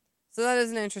 weird. So that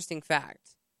is an interesting fact.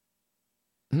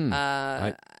 I mean,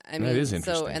 that is so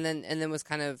interesting. and then was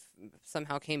kind of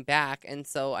somehow came back, and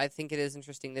so I think it is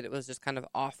interesting that it was just kind of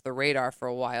off the radar for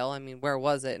a while. I mean, where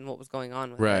was it and what was going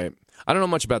on with it? Right. I don't know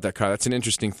much about that car. That's an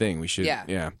interesting thing. We should.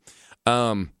 Yeah.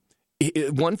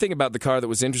 One thing about the car that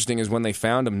was interesting is when they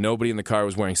found him, nobody in the car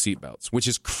was wearing seatbelts, which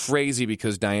is crazy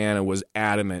because Diana was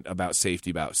adamant about safety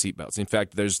about seatbelts. In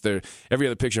fact, there's every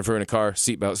other picture of her in a car,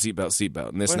 seatbelt, seatbelt, seatbelt.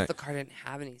 And this What and if that. the car didn't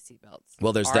have any seatbelts?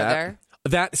 Well, there's Are that. there?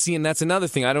 And that's another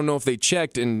thing. I don't know if they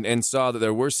checked and saw that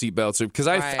there were seatbelts, because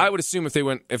Right. I would assume if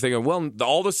they go, well,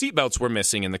 all the seatbelts were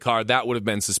missing in the car, that would have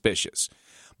been suspicious.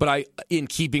 But in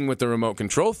keeping with the remote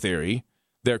control theory,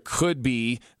 there could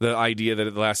be the idea that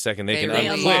at the last second they can They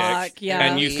unlock, unclick, yeah.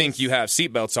 and you think you have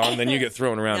seatbelts on, then you get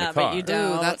thrown around Yeah, the car. but you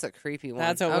don't. Ooh, that's a creepy one.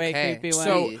 That's a way Okay. creepy one.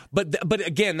 So, but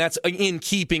again, that's in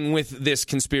keeping with this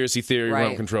conspiracy theory, Right.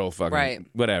 remote control, fucking Right.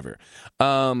 whatever.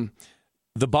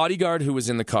 The bodyguard who was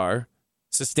in the car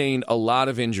sustained a lot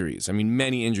of injuries. I mean,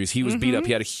 many injuries. He was beat up.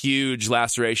 He had a huge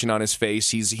laceration on his face.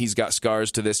 He's got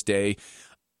scars to this day,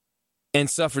 and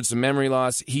suffered some memory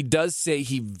loss. He does say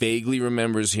he vaguely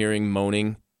remembers hearing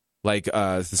moaning like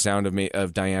the sound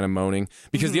of Diana moaning,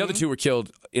 because the other two were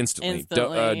killed instantly.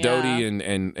 Dodie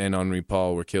and Henri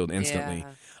Paul were killed instantly.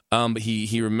 Yeah. But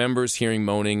he remembers hearing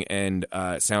moaning and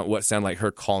what sounded like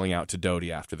her calling out to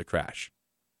Dodie after the crash.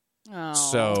 Oh,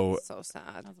 So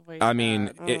sad. I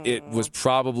mean, it was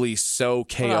probably so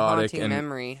chaotic and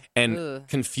memory and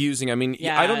confusing. I mean,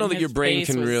 yeah, I don't know and that your his brain face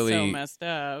can was really so messed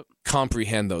up.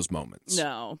 comprehend those moments.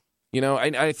 No. You know,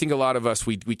 I think a lot of us,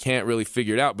 we can't really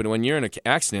figure it out. But when you're in an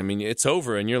accident, I mean, it's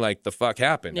over and you're like, the fuck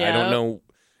happened? I don't know.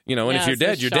 You know, and if you're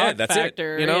dead, you're dead. That's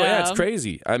factor, it. You know, yeah. it's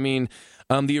crazy. I mean,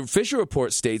 the official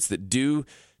report states that due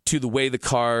to the way the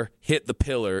car hit the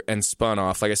pillar and spun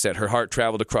off, like I said, her heart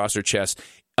traveled across her chest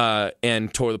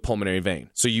and tore the pulmonary vein.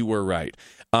 So you were right,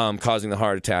 causing the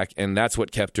heart attack, and that's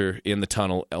what kept her in the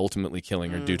tunnel, ultimately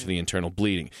killing her due to the internal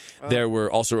bleeding. There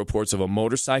were also reports of a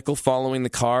motorcycle following the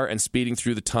car and speeding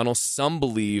through the tunnel. Some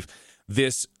believe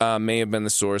this may have been the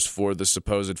source for the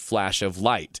supposed flash of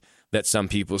light that some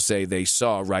people say they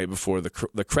saw right before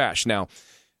the crash. Now,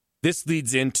 this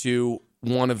leads into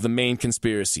one of the main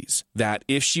conspiracies, that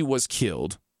if she was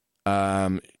killed,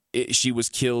 she was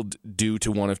killed due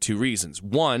to one of two reasons.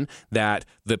 One, that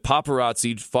the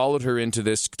paparazzi followed her into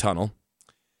this tunnel,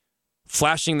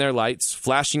 flashing their lights,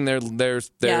 flashing their lenses,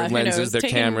 their taking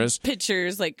cameras.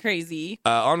 Pictures like crazy.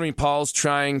 Henri Paul's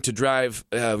trying to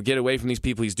get away from these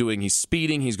people. He's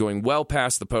speeding. He's going well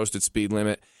past the posted speed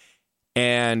limit.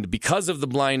 And because of the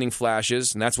blinding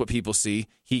flashes, and that's what people see,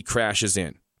 he crashes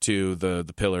in to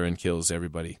the pillar and kills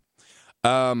everybody.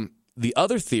 The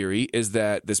other theory is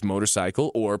that this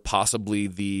motorcycle, or possibly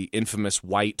the infamous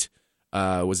white,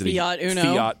 Fiat Uno?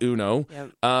 Fiat Uno.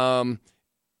 Yep.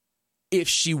 If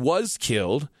she was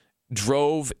killed,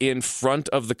 drove in front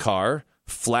of the car,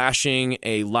 flashing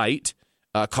a light,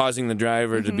 causing the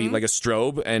driver to be like a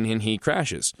strobe, and then he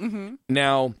crashes. Mm-hmm.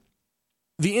 Now,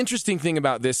 the interesting thing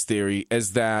about this theory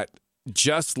is that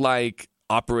just like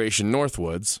Operation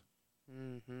Northwoods,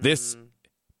 this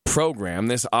program,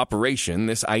 this operation,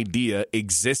 this idea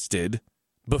existed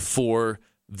before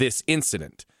this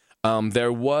incident.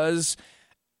 There was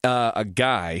a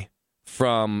guy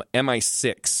from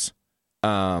MI6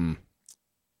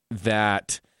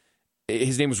 that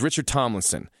his name was Richard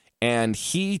Tomlinson, and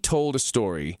he told a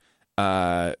story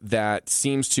that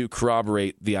seems to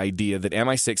corroborate the idea that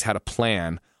MI6 had a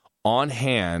plan on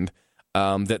hand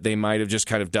that they might have just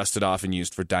kind of dusted off and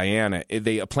used for Diana.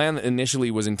 A plan that initially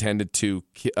was intended to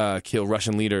kill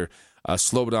Russian leader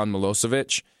Slobodan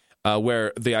Milosevic,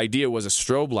 where the idea was a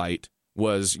strobe light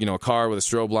was, a car with a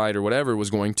strobe light or whatever was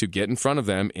going to get in front of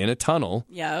them in a tunnel,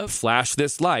 flash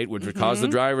this light, which would cause the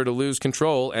driver to lose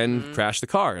control and crash the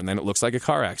car, and then it looks like a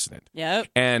car accident. Yep.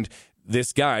 And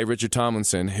this guy, Richard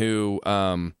Tomlinson, who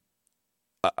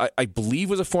I believe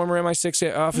was a former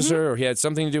MI6 officer, or he had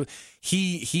something to do with,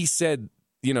 he said,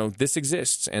 this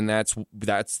exists, and that's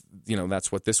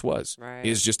what this was. Right.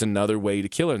 Is just another way to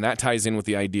kill her, and that ties in with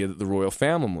the idea that the royal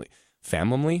family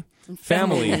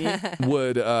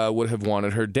would have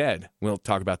wanted her dead. We'll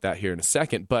talk about that here in a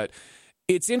second, but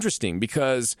it's interesting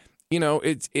because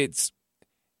it's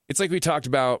like we talked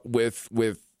about with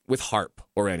HAARP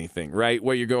or anything, right?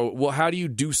 Where you go, well, how do you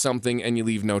do something and you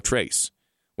leave no trace?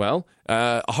 Well,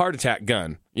 a heart attack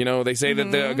gun. They say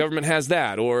that the government has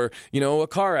that, or a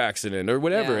car accident or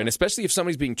whatever. Yeah. And especially if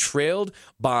somebody's being trailed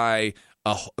by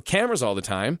cameras all the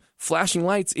time, flashing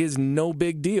lights is no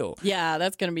big deal. Yeah,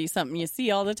 that's going to be something you see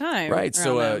all the time. Right.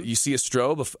 So them. you see a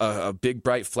strobe, a big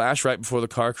bright flash right before the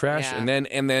car crash, Yeah.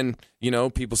 and then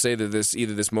people say that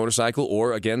either this motorcycle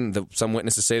or again some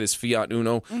witnesses say this Fiat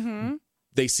Uno.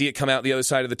 They see it come out the other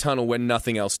side of the tunnel when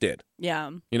nothing else did.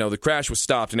 Yeah. The crash was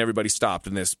stopped and everybody stopped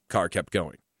and this car kept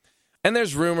going. And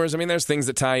there's rumors. I mean, there's things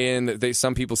that tie in.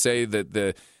 Some people say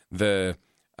that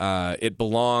it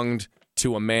belonged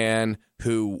to a man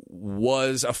who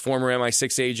was a former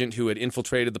MI6 agent who had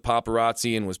infiltrated the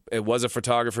paparazzi and was a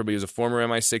photographer, but he was a former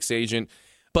MI6 agent.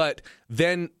 But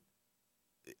then,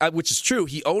 which is true,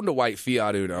 he owned a white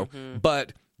Fiat Uno,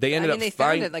 but they ended up they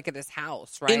found it like at his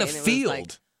house, right? in a And it was, field.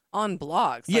 like, on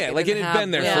blogs. Yeah, like it didn't had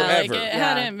been there Yeah, forever. like it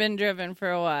hadn't been driven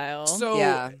for a while. So,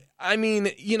 Yeah. I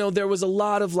mean, there was a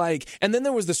lot of and then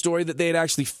there was the story that they had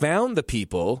actually found the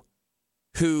people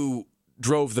who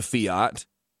drove the Fiat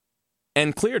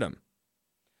and cleared them.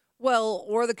 Well,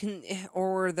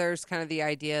 or there's kind of the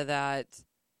idea that,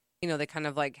 they kind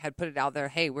of had put it out there,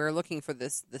 hey, we're looking for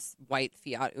this white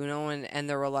Fiat Uno, and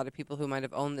there were a lot of people who might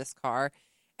have owned this car.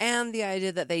 And the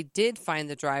idea that they did find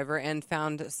the driver and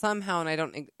found somehow, and I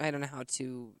don't know how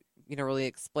to, really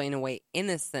explain away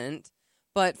innocent,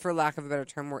 but for lack of a better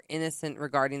term, were innocent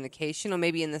regarding the case.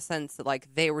 Maybe in the sense that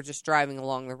they were just driving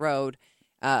along the road,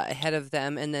 ahead of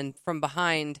them, and then from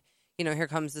behind, here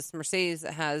comes this Mercedes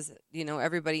that has,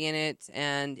 everybody in it,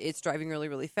 and it's driving really,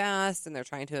 really fast, and they're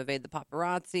trying to evade the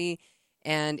paparazzi,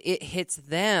 and it hits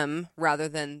them rather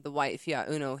than the white Fiat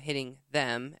Uno hitting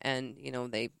them, and,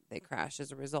 they crash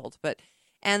as a result.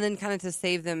 And then kind of to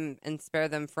save them and spare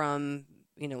them from,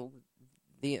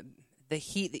 the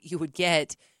heat that you would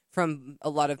get from a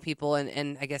lot of people,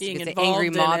 and I guess you could say angry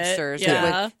mobsters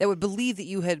that would believe that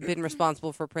you had been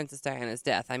responsible for Princess Diana's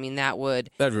death. I mean, that'd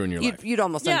ruin your life. You'd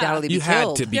almost undoubtedly be killed. You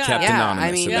had to be kept anonymous.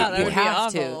 I mean, that would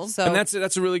have to. So, and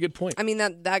that's a really good point. I mean,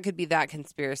 that could be that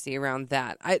conspiracy around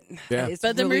that. It's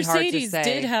but the really Mercedes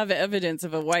did have evidence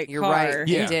of a white car, right.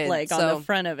 Yeah. It did. like on the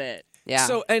front of it. Yeah.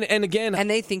 So and again, and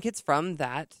they think it's from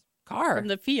that car, from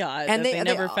the Fiat, and they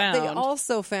never found. They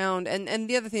also found, and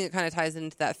the other thing that kind of ties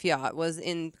into that Fiat was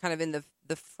in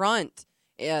the front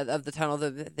of the tunnel,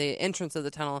 the entrance of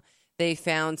the tunnel. They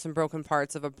found some broken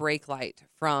parts of a brake light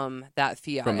from that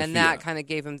Fiat, that kind of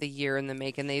gave them the year and the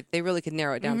make, and they really could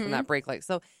narrow it down from that brake light.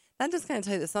 So that just kind of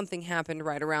tell you that something happened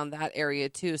right around that area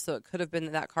too. So it could have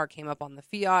been that car came up on the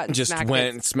Fiat and just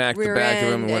went and smacked the back of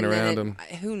him and went around him.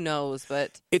 Who knows?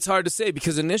 But it's hard to say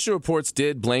because initial reports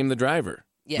did blame the driver.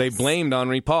 Yes. They blamed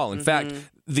Henri Paul. In fact,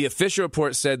 the official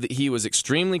report said that he was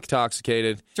extremely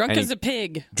intoxicated. Drunk as a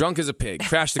pig. Drunk as a pig.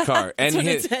 Crashed the car. That's what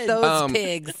it said. Those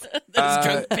pigs. Those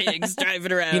drunk pigs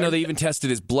driving around. They even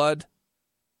tested his blood,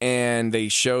 and they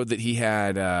showed that he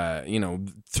had,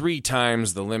 3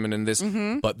 times the limit in this.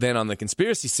 But then on the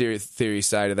conspiracy theory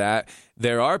side of that,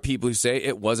 there are people who say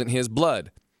it wasn't his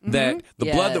blood. That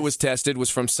the blood that was tested was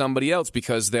from somebody else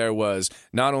because there was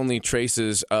not only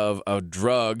traces of a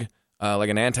drug,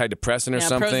 like an antidepressant or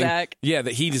something. Prozac. Yeah,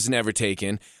 that he has never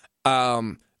taken.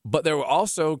 But there were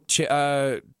also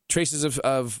traces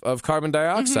of carbon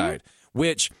dioxide,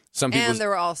 which some people... And there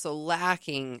were also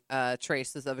lacking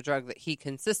traces of a drug that he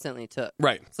consistently took.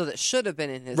 Right. So that should have been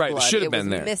in his blood. Right, should have been been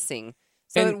there. Missing.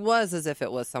 So it was as if it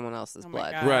was someone else's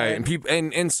blood. God. Right. And people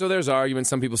and so there's arguments.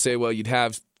 Some people say, well, you'd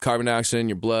have carbon dioxide in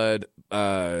your blood,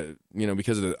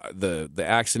 because of the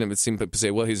accident. But some people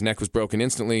say, well, his neck was broken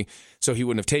instantly, so he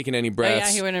wouldn't have taken any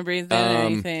breaths. He wouldn't have breathed in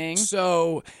anything.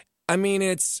 So, I mean,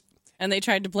 it's... And they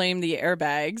tried to blame the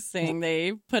airbags, saying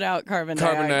they put out carbon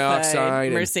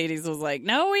dioxide. Mercedes was like,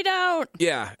 no, we don't.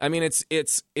 Yeah. I mean, it's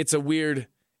a weird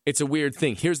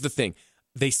thing. Here's the thing.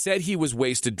 They said he was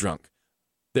wasted drunk.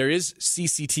 There is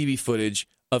CCTV footage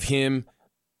of him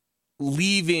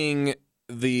leaving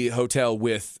the hotel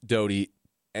with Dodi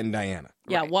and Diana.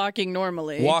 Yeah, walking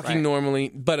normally. Normally.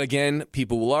 But again,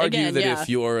 people will argue that if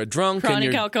you're a drunk chronic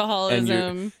and you're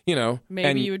alcoholism,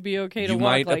 maybe you would be okay to you walk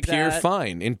might like appear that.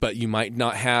 fine, but you might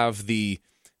not have the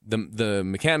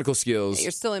mechanical skills.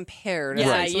 You're still impaired. Yeah,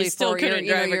 essentially you still for couldn't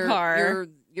drive a car.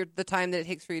 You're the time that it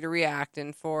takes for you to react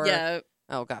and for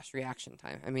reaction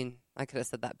time. I mean, I could have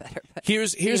said that better. But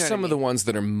Here's some of the ones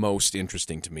that are most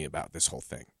interesting to me about this whole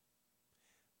thing.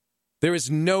 There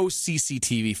is no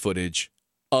CCTV footage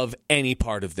of any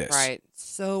part of this. Right.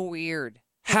 So weird.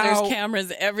 There's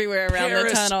cameras everywhere around the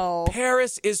tunnel.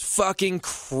 Paris is fucking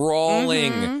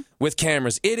crawling with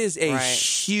cameras. It is a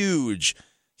huge,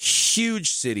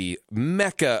 huge city,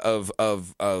 mecca of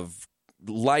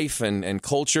life and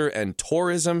culture and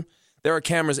tourism. There are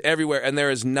cameras everywhere, and there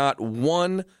is not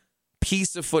one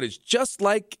piece of footage. Just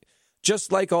like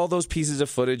all those pieces of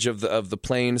footage of the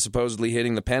plane supposedly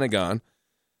hitting the Pentagon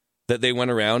that they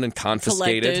went around and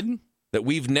confiscated. That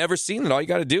we've never seen. That all you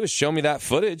got to do is show me that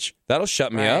footage. That'll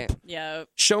shut me up. Yeah.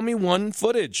 Show me one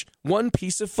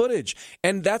piece of footage.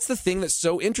 And that's the thing that's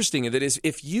so interesting. That is,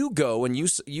 if you go and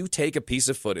you take a piece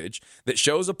of footage that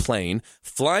shows a plane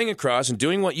flying across and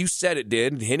doing what you said it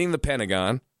did, and hitting the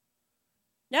Pentagon,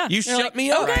 you shut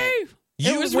me up. Okay,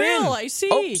 you it was win. real. I see.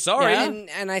 Oh, sorry. Yeah.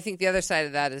 And I think the other side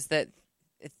of that is that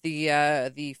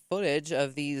the footage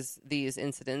of these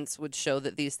incidents would show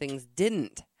that these things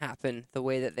didn't happen the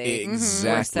way that they were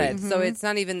said. So it's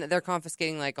not even that they're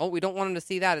confiscating like, oh, we don't want them to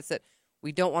see that. It's that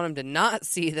we don't want them to not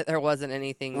see that there wasn't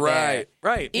anything there.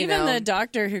 Right. Even the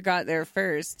doctor who got there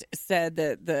first said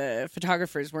that the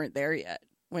photographers weren't there yet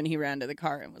when he ran to the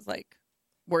car and was like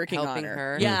working helping on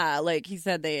her. Yeah, like he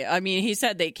said he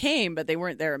said they came, but they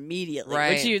weren't there immediately.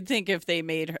 Right. Which you'd think if they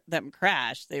made them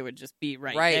crash, they would just be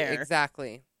right there. Right,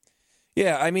 exactly.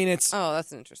 Yeah, I mean it's. Oh,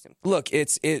 that's an interesting point. Look,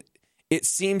 it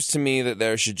seems to me that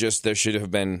there should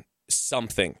have been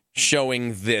something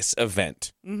showing this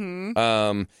event.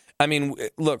 I mean,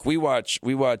 look, we watch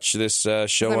this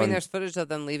show. I mean, there's footage of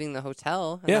them leaving the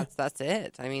hotel. And that's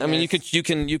it. I mean,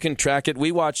 you can track it.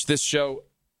 We watched this show,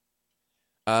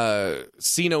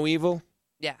 See No Evil.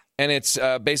 Yeah. And it's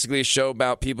basically a show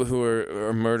about people who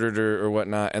are murdered or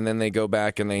whatnot, and then they go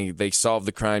back and they solve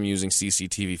the crime using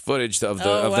CCTV footage of the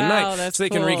night, that's so they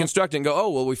can cool. reconstruct it and go,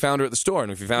 oh well, we found her at the store,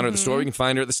 and if you found her at the store, we can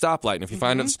find her at the stoplight, and if you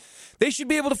find her, they should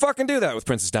be able to fucking do that with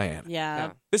Princess Diana.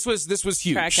 Yeah. This was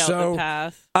huge. Track out So the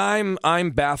path. I'm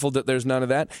baffled that there's none of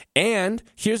that. And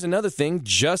here's another thing: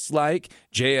 just like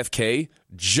JFK,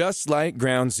 just like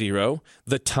Ground Zero,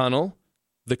 the tunnel,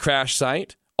 the crash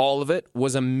site, all of it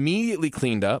was immediately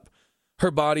cleaned up. Her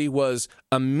body was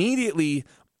immediately,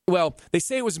 well, they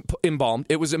say it was embalmed.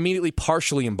 It was immediately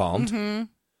partially embalmed. Mm-hmm.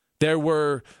 There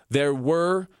were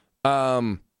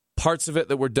parts of it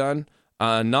that were done.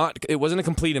 It wasn't a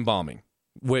complete embalming,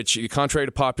 which, contrary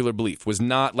to popular belief, was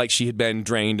not like she had been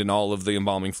drained and all of the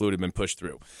embalming fluid had been pushed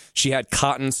through. She had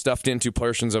cotton stuffed into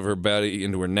portions of her body,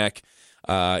 into her neck,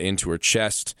 into her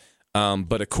chest.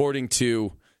 But according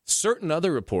to certain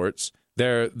other reports,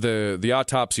 the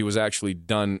autopsy was actually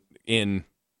done in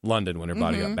London when her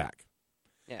body got back.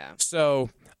 Yeah. So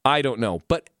I don't know,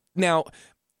 but now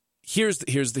here's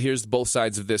both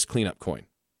sides of this cleanup coin.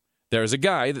 There's a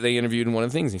guy that they interviewed in one of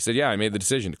the things. And he said, "Yeah, I made the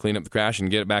decision to clean up the crash and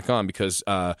get it back on because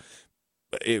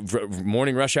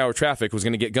morning rush hour traffic was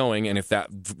going to get going, and if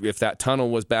that tunnel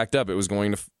was backed up, it was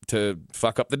going to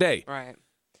fuck up the day." Right.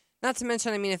 Not to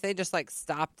mention, I mean, if they just like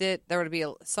stopped it, there would be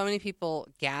so many people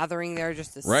gathering there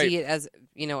just to see it as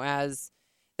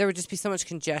there would just be so much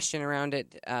congestion around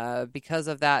it because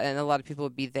of that, and a lot of people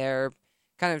would be there,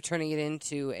 kind of turning it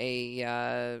into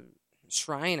a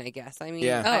shrine, I guess. I mean,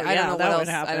 Yeah. I don't know that what would else.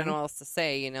 I happen. don't know what else to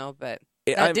say, but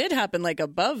That did happen like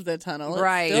above the tunnel. It's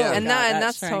right, still and got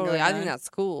that's shrine totally. going I think on. that's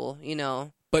cool,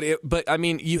 But I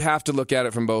mean, you have to look at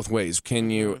it from both ways. Can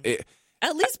you?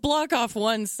 At least block off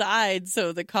one side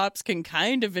so the cops can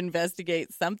kind of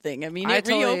investigate something. I mean, I it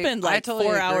totally- I reopened like totally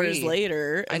 4 hours agree.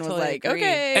 later I and was totally like, agree.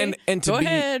 okay, And to go be-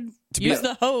 ahead, to be- use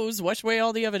the hose, wash away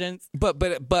all the evidence. But,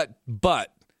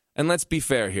 and let's be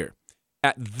fair here.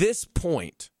 At this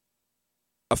point,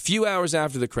 a few hours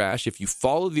after the crash, if you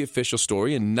follow the official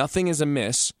story and nothing is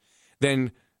amiss,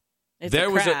 then It's there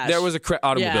a was crash. there was a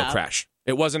automobile Yeah. crash.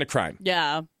 It wasn't a crime.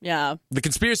 Yeah, yeah, The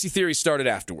conspiracy theory started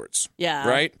afterwards. yeah.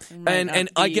 Right? It might And not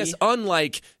I be- guess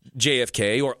unlike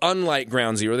JFK or unlike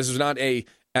Ground Zero, this was not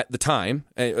at the time,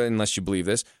 unless you believe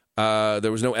this,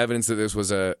 there was no evidence that this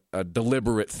was a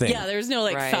deliberate thing. Yeah, there's no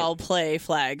like Right. foul play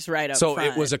flags right up So front.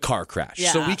 it was a car crash.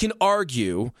 Yeah. So we can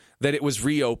argue that it was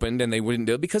reopened and they wouldn't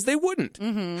do it because they wouldn't.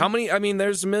 How many? I mean,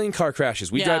 there's a million car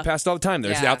crashes. We Mm-hmm. Yeah. drive past all the time.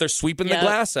 They're Yeah. out there sweeping Yep. the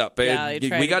glass up. Yeah, they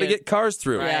try We to got to get- get cars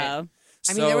through. Yeah.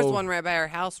 I mean, there was So- one right by our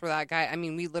house where that guy. I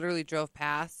mean, we literally drove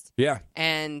past. Yeah.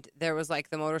 And there was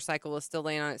like the motorcycle was still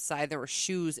laying on its side. There were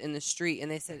shoes in the street, and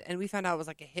they said, and we found out it was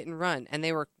like a hit and run, and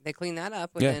they cleaned that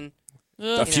up within.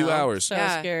 A few know, hours. So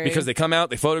Yeah. scary. Because they come out,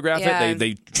 they photograph Yeah. it,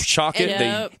 they chalk it.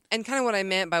 Yep. And kind of what I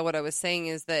meant by what I was saying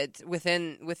is that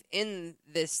within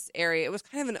this area, it was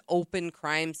kind of an open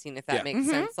crime scene, if that Yeah. makes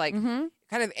sense. Like kind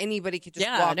of anybody could just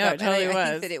Yeah, walk no, up. it totally and I was.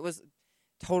 think that it was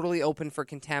totally open for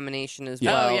contamination as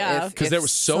Yeah. well. Oh, yeah. If- 'Cause if there were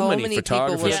so many people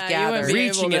photographers. would have Yeah, you wouldn't gathered. be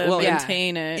Reaching able it, to well, yeah.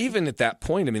 maintain it. Even at that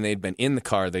point, I mean, they'd been in the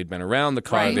car, they'd been around the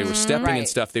car, Right. they were stepping Right. and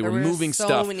stuff, they There were were moving so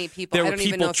stuff. many people. There I were don't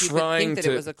even people know if you could trying think that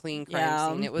to. it was a clean crime Yeah.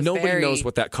 scene. It was Nobody very, knows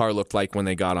what that car looked like when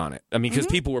they got on it. I mean, because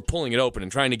people were pulling it open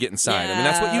and trying to get inside. I mean,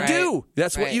 that's what you Yeah. do.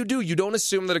 That's what Right. you do. You don't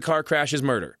assume that a car crash is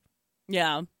murder,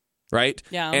 Yeah. right?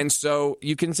 Yeah. And so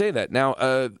you can say that. Now,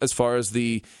 as far as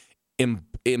the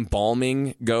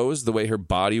embalming goes, the way her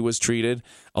body was treated,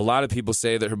 a lot of people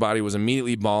say that her body was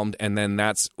immediately embalmed, and then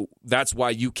that's why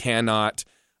you cannot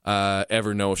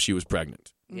ever know if she was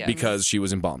pregnant. Yes. Because she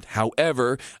was embalmed.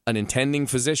 However, an attending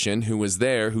physician who was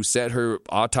there, who said her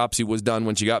autopsy was done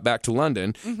when she got back to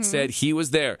London, said he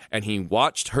was there and he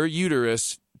watched her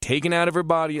uterus taken out of her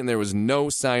body and there was no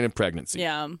sign of pregnancy.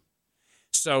 Yeah.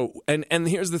 So, and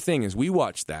here's the thing is we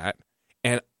watched that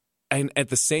and at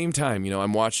the same time,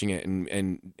 I'm watching it and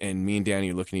me and Danny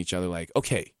are looking at each other like,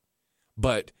 okay,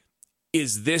 but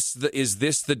is this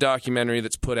the documentary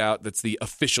that's put out that's the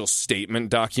official statement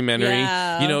documentary?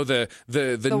 Yeah.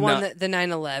 the one that the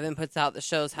 9/11 puts out that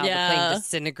shows how the Yeah. plane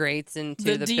disintegrates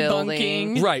into the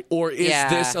building. debunking. Right, or is Yeah.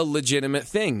 this a legitimate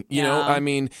thing? You know, Yeah. I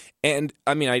mean,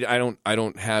 I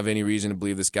don't have any reason to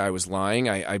believe this guy was lying.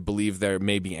 I believe there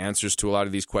may be answers to a lot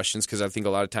of these questions because I think a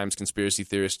lot of times conspiracy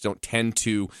theorists don't tend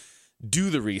to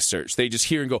do the research. They just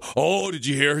hear and go, "Oh, did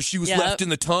you hear she was Yep. left in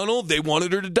the tunnel? They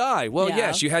wanted her to die." Well, Yeah.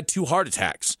 yes, you had 2 heart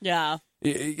attacks. Yeah.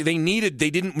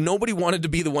 Nobody wanted to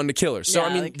be the one to kill her. So Yeah, I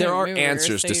they mean, there couldn't are move her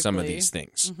answers to some of safely. these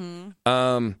things.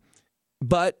 Mm-hmm.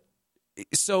 But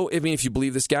so I mean, if you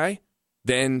believe this guy,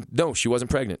 then no, she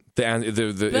wasn't pregnant. It's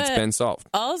But- been solved.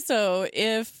 Also,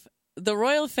 if the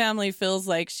royal family feels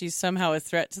like she's somehow a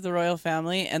threat to the royal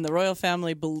family, and the royal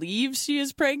family believes she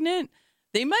is pregnant,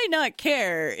 they might not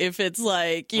care if it's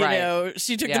like, you Right. know,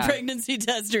 she took the Yeah. pregnancy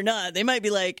test or not. They might be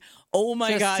like, oh my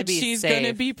Just to God, be she's safe. going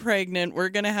to be pregnant. We're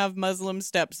going to have Muslim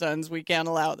stepsons. We can't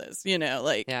allow this. You know,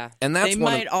 like, Yeah. And that's they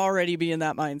one might already be in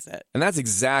that mindset. and that's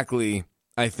exactly,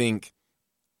 I think,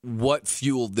 what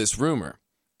fueled this rumor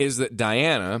is that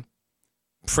Diana,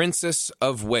 Princess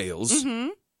of Wales, Mm-hmm.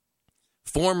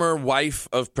 former wife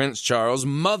of Prince Charles,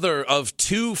 mother of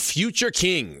 2 future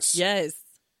kings, Yes.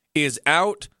 is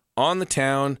out on the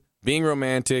town being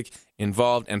romantic,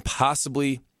 involved, and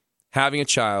possibly having a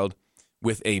child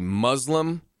with a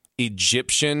Muslim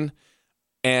Egyptian.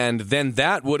 And then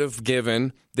that would have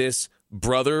given this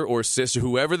brother or sister,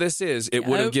 whoever this is, it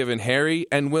would have Yep. given Harry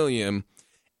and William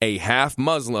a half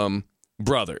Muslim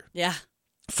brother Yeah.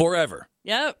 forever.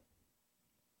 Yep.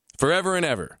 Forever and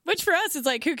ever. Which for us, it's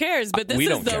like, who cares? But this We is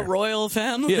don't the care. royal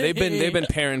family. Yeah, they've been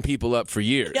pairing people up for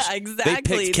years. Yeah, exactly.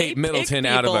 They picked Kate They Middleton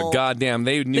pick out of a people. goddamn.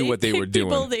 They knew what they pick were doing.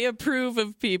 People, they approve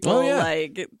of people. Oh, yeah.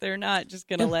 Like, they're not just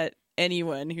going to let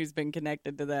anyone who's been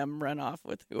connected to them run off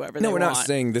with whoever No, they we're want. not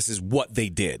saying this is what they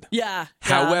did. Yeah.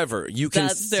 However, you can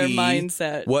That's see their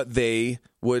mindset. what they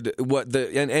would,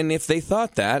 and if they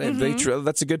thought that, and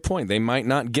that's a good point. They might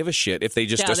not give a shit if they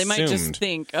just yeah, assumed. they might just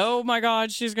think, oh my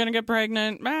God, she's going to get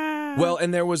pregnant. Ah. Well,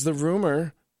 and there was the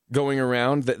rumor going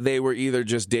around that they were either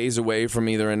just days away from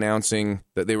either announcing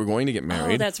that they were going to get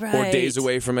married, that's or right. days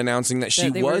away from announcing that she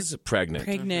they were was pregnant.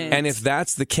 pregnant. And if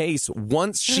that's the case,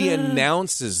 once she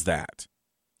announces that,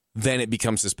 then it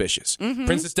becomes suspicious.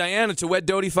 Princess Diana to wed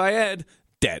Dodi Fayed,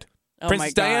 dead. Oh Princess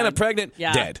my God. Diana pregnant,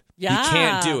 Yeah. dead. Yeah. You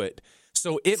can't do it.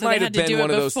 So it So they might have had to been do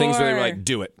one it of those things where they were before. like,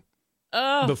 do it.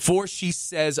 Oh. Before she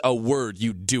says a word,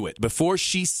 you do it. Before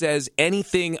she says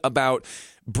anything about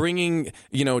bringing,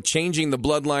 changing the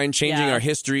bloodline, changing Yeah. our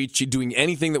history, doing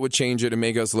anything that would change it and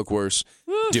make us look worse,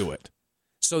 do it.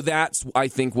 So that's, I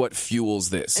think, what fuels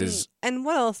this is. And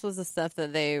what else was the stuff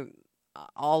that they,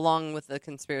 all along with the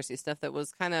conspiracy stuff, that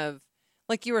was kind of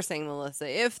like you were saying, Melissa?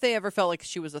 If they ever felt like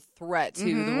she was a threat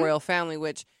to the royal family,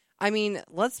 which, I mean,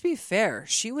 let's be fair,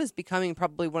 she was becoming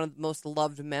probably one of the most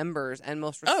loved members and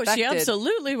most respected. Oh, she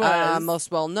absolutely was.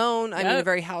 Most well known. I mean, a Yep.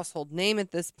 very household name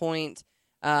at this point.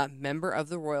 Member of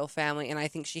the royal family, and I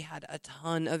think she had a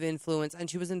ton of influence, and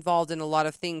she was involved in a lot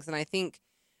of things. And I think,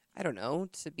 I don't know,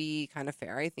 to be kind of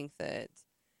fair, I think that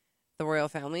the royal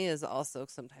family is also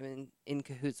sometimes in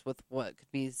cahoots with what could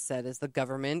be said as the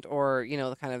government, or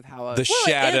kind of how The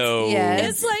shadow.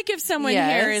 It's like if someone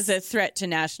Yes. here is a threat to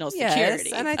national Yes,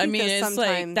 security. and I think mean, that it's like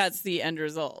sometimes- that's the end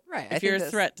result. Right, I If think you're a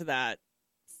that's- threat to that,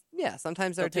 yeah,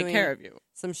 sometimes they'll they're take doing care of you.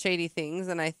 some shady things,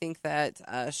 and I think that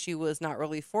she was not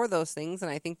really for those things.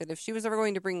 And I think that if she was ever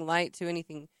going to bring light to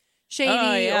anything shady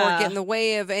Oh, yeah. or get in the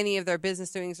way of any of their business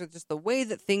doings, or just the way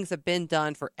that things have been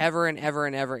done forever and ever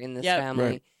and ever in this Yep. family,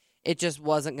 Right. it just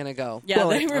wasn't going to go. Yeah,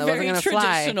 they It were wasn't very gonna fly.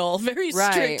 traditional, very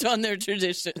Right. strict on their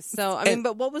traditions. So I mean,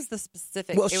 but what was the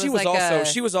specific? Well, It she was like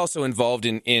she was also involved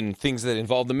in things that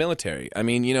involved the military. I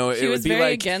mean, She it was would be very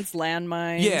like against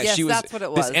landmines. yeah, Yes, she was that's what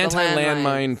it was, this the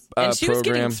anti-landmine and she was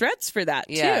getting program. threats for that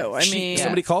Yes. too. I mean,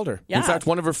 Somebody called her. In Yeah. fact,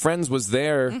 one of her friends was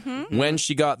there when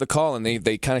she got the call, and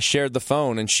they kind of shared the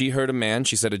phone. And she heard a man.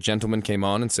 She said a gentleman came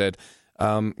on and said,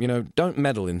 don't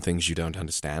meddle in things you don't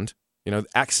understand.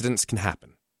 Accidents can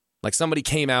happen. Like somebody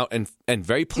came out and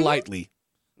very politely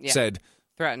Yeah. said,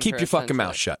 threatened "Keep her, your fucking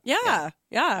mouth essentially. shut,"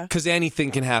 yeah. because anything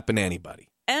can happen to anybody.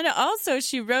 And also,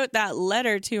 she wrote that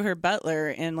letter to her butler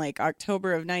in like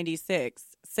October of '96,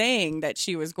 saying that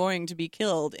she was going to be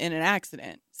killed in an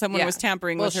accident. Someone Yeah. was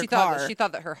tampering Well, with her she car. thought she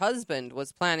thought that her husband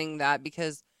was planning that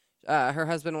because her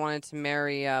husband wanted to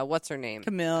marry what's her name,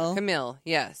 Camille. Camille,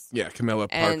 yes. Yeah, Camilla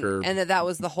And, Parker. and that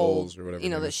was the whole, Bowles or whatever her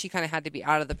name that is. she kind of had to be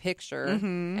out of the picture,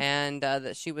 Mm-hmm. and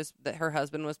that her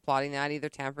husband was plotting that, either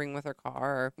tampering with her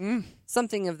car or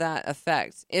something of that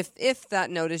effect. If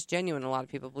that note is genuine, a lot of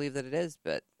people believe that it is,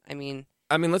 but I mean,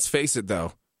 let's face it,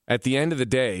 though. At the end of the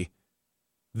day,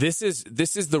 this is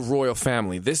the royal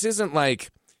family. This isn't like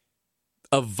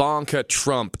Ivanka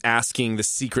Trump asking the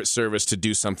Secret Service to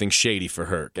do something shady for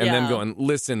her and then Yeah. going,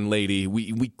 "Listen, lady,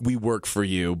 we work for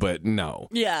you," but no.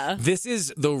 Yeah. This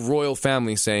is the royal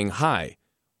family saying, "Hi,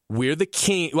 we're the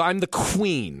king. Well, I'm the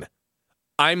queen.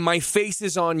 My face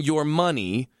is on your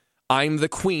money. I'm the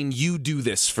queen. You do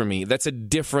this for me." That's a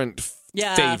different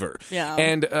Yeah. favor. Yeah.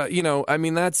 And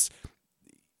that's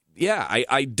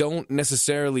I don't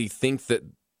necessarily think that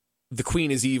the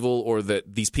queen is evil or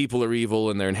that these people are evil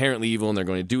and they're inherently evil and they're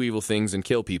going to do evil things and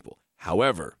kill people.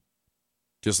 However,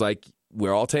 just like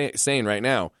we're all saying right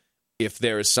now, if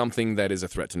there is something that is a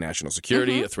threat to national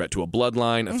security, a threat to a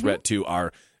bloodline, a threat to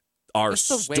our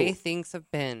Just the way things have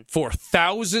been for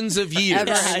thousands of years,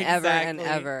 ever and ever and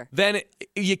Exactly. ever. then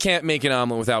you can't make an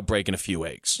omelet without breaking a few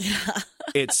eggs.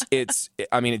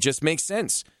 I mean, it just makes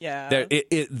sense. Yeah.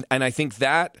 And I think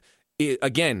that,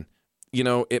 again,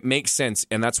 it makes sense.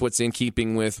 And that's what's in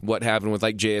keeping with what happened with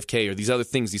like JFK or these other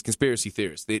things, these conspiracy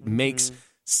theories. It makes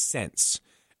sense.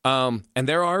 And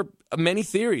there are many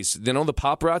theories. The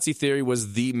paparazzi theory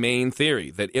was the main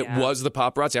theory, that it was the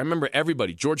paparazzi. I remember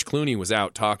everybody, George Clooney was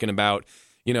out talking about,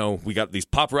 we got these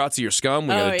paparazzi or scum.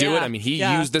 We got to do it. I mean, he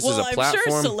used this as a platform.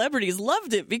 I'm sure celebrities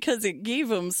loved it because it gave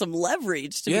them some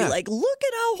leverage to be like, look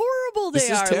at how horrible This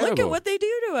they is are. Look terrible. at what they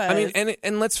do to us. I mean,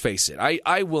 and let's face it,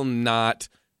 I will not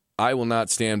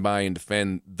stand by and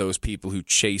defend those people who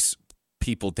chase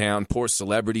people down, poor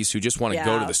celebrities who just want to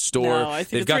go to the store. No, I think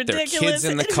They've it's got ridiculous. their kids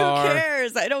in the And car. Who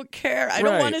cares? I don't care. I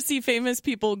don't Right. want to see famous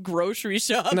people grocery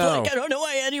shop. No. Like, I don't know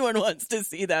why anyone wants to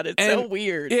see that. It's so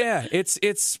weird. Yeah,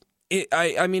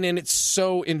 I mean, and it's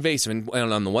so invasive. And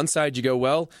on the one side, you go,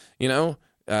 well,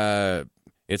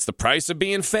 it's the price of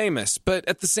being famous. But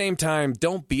at the same time,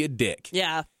 don't be a dick.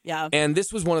 Yeah. And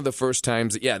this was one of the first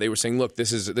times that, they were saying, look,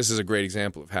 this is a great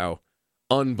example of how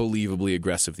unbelievably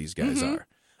aggressive these guys are.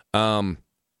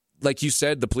 Like you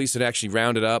said, the police had actually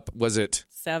rounded up, was it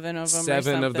 7 of them?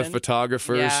 seven or of the something.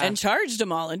 photographers? Yeah. And charged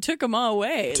them all and took them all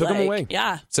away. Took them away.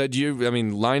 Yeah. Said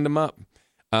lined them up.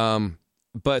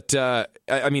 But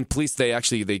I mean, police, they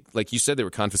like you said, they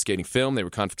were confiscating film. They were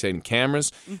confiscating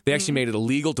cameras. They actually made it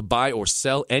illegal to buy or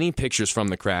sell any pictures from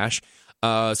the crash.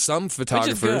 Some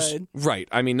photographers, good. right?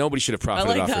 I mean, nobody should have I profited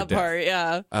like off that their part.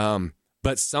 Yeah. death.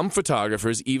 But some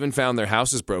photographers even found their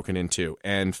houses broken into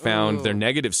and found their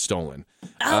negatives stolen.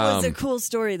 That was a cool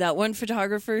story. That one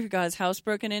photographer who got his house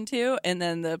broken into, and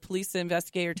then the police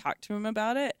investigator talked to him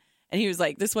about it. And he was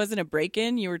like, this wasn't a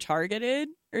break-in. You were targeted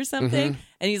or something.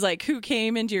 And he's like, who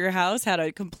came into your house, had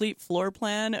a complete floor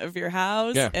plan of your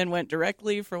house, and went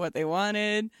directly for what they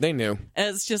wanted. They knew.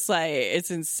 And it's just like, it's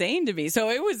insane to me. So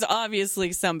it was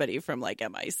obviously somebody from like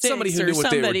MI6. Somebody who or knew what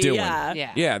they were doing.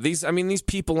 Yeah. Yeah, these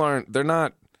people they're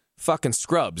not fucking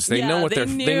scrubs. They know what they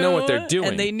know what they're doing.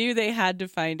 And they knew they had to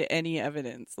find any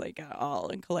evidence like at all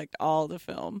and collect all the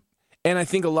film. And I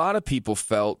think a lot of people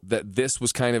felt that this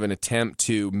was kind of an attempt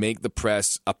to make the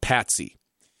press a patsy.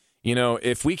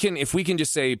 If we can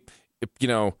just say,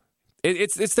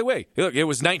 it's the way. Look, it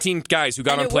was 19 guys who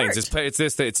got And on it planes. worked. It's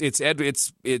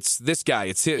this guy.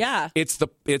 It's him. Yeah. It's the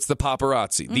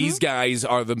paparazzi. These guys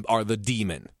are the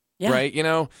demon. Yeah.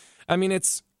 Right? I mean,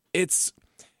 it's.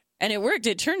 And it worked.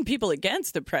 It turned people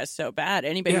against the press so bad.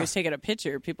 Anybody Yeah. who was taking a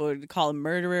picture, people would call them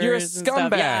murderers. You're a and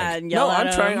stuff. scumbag. Yeah, and yell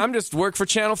at them. I'm just work for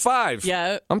Channel 5.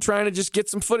 Yeah. I'm trying to just get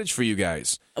some footage for you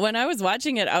guys. When I was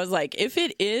watching it, I was like, if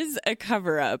it is a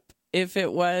cover up, if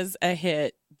it was a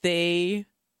hit, they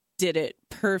did it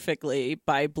perfectly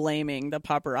by blaming the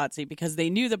paparazzi because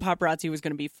they knew the paparazzi was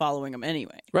going to be following them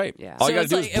anyway. Right. Yeah. All So you got to it's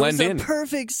do like, is blend it was in. a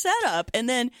perfect setup. And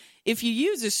then if you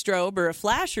use a strobe or a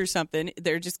flash or something,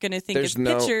 they're just going to think it's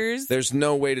pictures. There's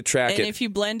no way to track And it. if you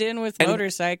blend in with And-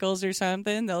 motorcycles or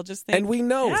something, they'll just think. And we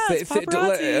know, yeah, it's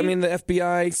paparazzi. I mean, the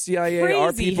FBI, CIA,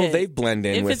 our Crazy people, hit. they blend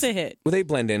in If with. it's a hit. Well, they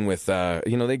blend in with,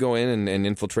 they go in and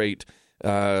infiltrate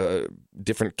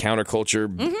different counterculture.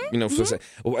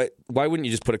 Why wouldn't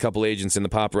you just put a couple agents in the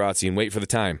paparazzi and wait for the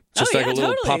time? Just like a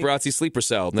little paparazzi sleeper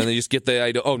cell. And then they just get the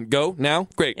idea, go now?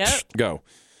 Great, Yep. go.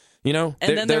 And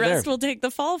then the rest will take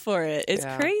the fall for it. It's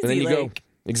Yeah. crazy. And then you go.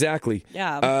 Exactly.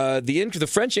 Yeah. The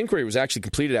French inquiry was actually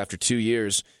completed after 2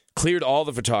 years, cleared all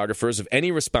the photographers of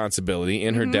any responsibility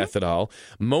in her death at all.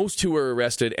 Most who were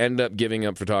arrested end up giving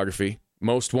up photography.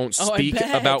 Most won't Oh, I speak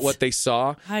bet. about what they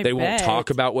saw. I They won't bet.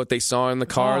 talk about what they saw in the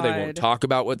car. They won't God. talk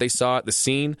about what they saw at the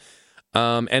scene.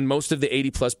 And most of the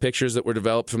 80-plus pictures that were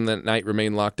developed from that night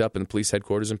remain locked up in the police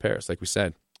headquarters in Paris, like we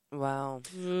said. Wow.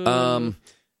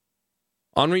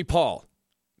 Henri Paul.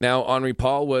 Now, Henri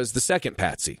Paul was the second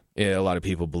patsy, a lot of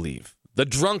people believe. The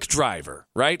drunk driver,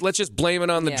 right? Let's just blame it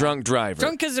on the drunk driver.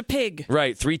 Drunk as a pig.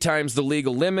 Right, 3 times the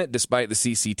legal limit, despite the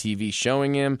CCTV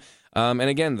showing him. And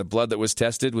again, the blood that was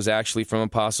tested was actually from a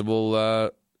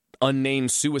possible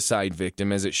unnamed suicide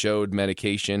victim, as it showed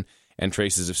medication and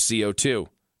traces of CO2.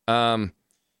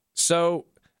 So,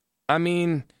 I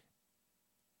mean,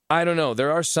 I don't know.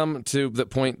 There are some to the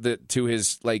point that to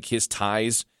his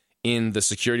ties in the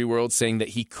security world, saying that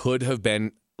he could have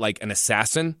been like an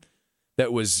assassin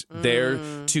that was there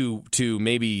to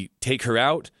maybe take her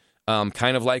out,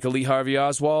 kind of like a Lee Harvey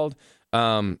Oswald.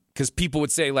 Because people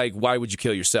would say, like, why would you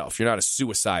kill yourself? You're not a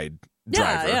suicide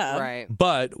driver. Yeah. Right.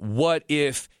 But what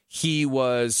if he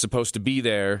was supposed to be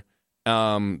there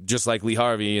just like Lee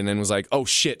Harvey, and then was like, oh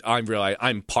shit,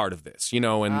 I'm part of this, and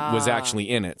was actually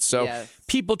in it. So Yes.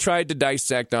 people tried to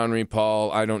dissect Henri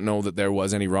Paul. I don't know that there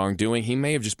was any wrongdoing. He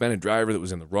may have just been a driver that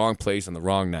was in the wrong place on the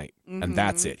wrong night, and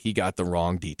that's it. He got the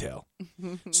wrong detail.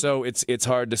 So it's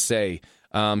hard to say.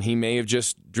 He may have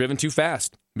just driven too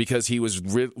fast because he was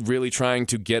really trying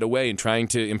to get away and trying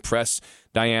to impress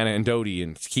Diana and Dodie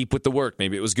and keep with the work.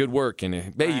 Maybe it was good work, and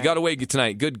hey, you got away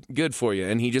tonight. Good for you.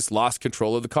 And he just lost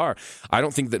control of the car. I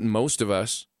don't think that most of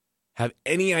us have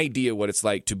any idea what it's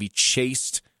like to be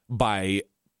chased by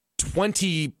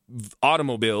 20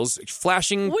 automobiles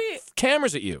flashing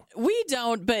cameras at you. We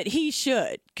don't, but he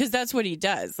should, because that's what he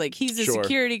does. Like, he's a Sure.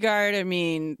 security guard. I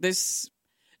mean,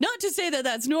 not to say that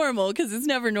that's normal, because it's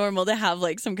never normal to have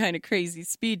like some kind of crazy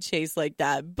speed chase like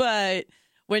that. But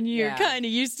when you're kind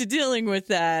of used to dealing with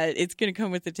that, it's going to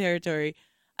come with the territory.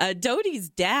 Dodie's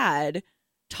dad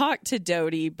talked to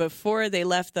Dodie before they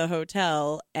left the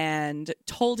hotel and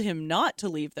told him not to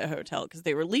leave the hotel because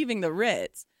they were leaving the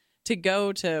Ritz to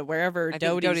go to wherever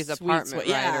Dodie's apartment,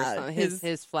 was. right? Or something.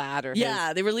 His flat or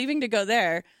his... they were leaving to go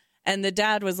there. And the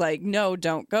dad was like, no,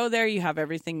 don't go there. You have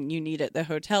everything you need at the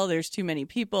hotel. There's too many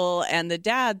people. And the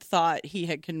dad thought he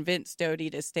had convinced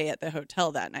Dodie to stay at the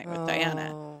hotel that night with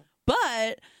Diana.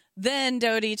 But then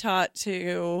Dodie talked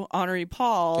to Henri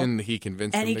Paul. And he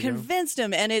convinced him. And he convinced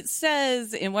him. And it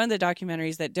says in one of the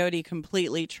documentaries that Dodie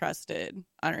completely trusted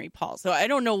Henri Paul. So I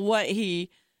don't know what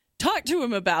he talked to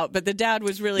him about, but the dad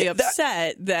was really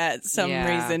upset that some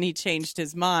reason he changed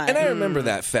his mind. And I remember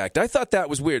that fact. I thought that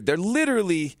was weird. They're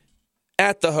literally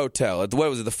at the hotel.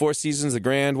 What was it? The Four Seasons, the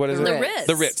Grand? What is it? The Ritz.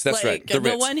 The Ritz. That's right. The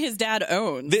Ritz. The one his dad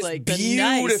owns. This like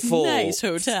beautiful, the nice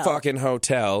hotel. fucking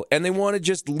hotel. And they want to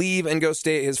just leave and go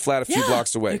stay at his flat a few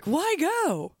blocks away. Like, why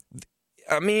go?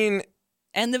 I mean...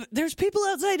 And there's people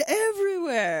outside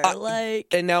everywhere.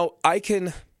 And now I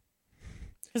can...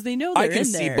 Because they know they're in there. I can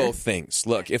see both things.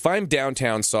 Look, if I'm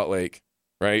downtown Salt Lake,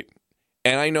 right,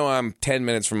 and I know I'm 10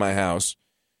 minutes from my house,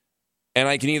 and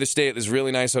I can either stay at this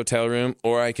really nice hotel room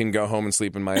or I can go home and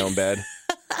sleep in my own bed.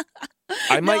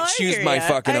 I might choose my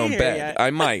fucking own bed. I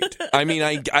might. I mean,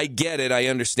 I get it. I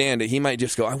understand it. He might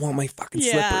just go, I want my fucking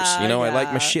slippers. I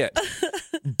like my shit.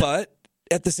 But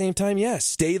at the same time,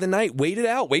 stay the night. Wait it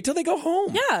out. Wait till they go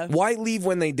home. Yeah. Why leave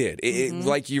when they did?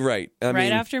 Like, you're right. I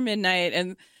mean, after midnight.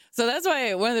 And so that's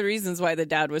why one of the reasons why the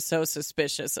dad was so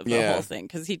suspicious of the whole thing,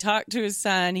 because he talked to his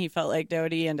son. He felt like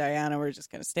Dodie and Diana were just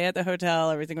going to stay at the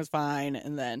hotel. Everything was fine.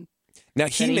 And then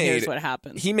here's what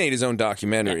happened. He made his own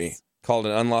documentary called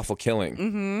An Unlawful Killing.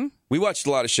 Mm-hmm. We watched a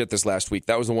lot of shit this last week.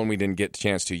 That was the one we didn't get a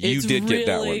chance to. You did get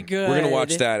that one. Good. We're going to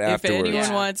watch that afterwards. If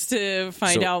anyone wants to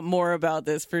find out more about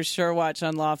this, for sure watch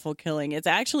Unlawful Killing. It's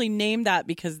actually named that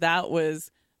because that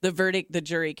was the verdict the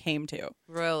jury came to.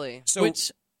 Really? So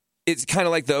it's kind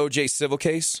of like the O.J. civil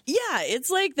case? Yeah, it's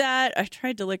like that. I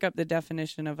tried to look up the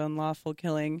definition of unlawful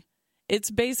killing. It's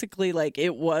basically like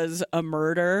it was a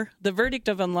murder. The verdict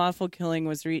of unlawful killing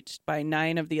was reached by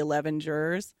 9 of the 11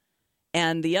 jurors.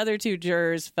 And the other 2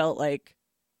 jurors felt like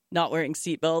not wearing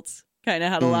seatbelts kind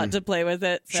of had a lot to play with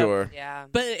it. So. Sure. Yeah.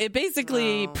 But it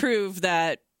basically proved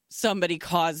that somebody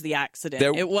caused the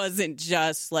accident. It wasn't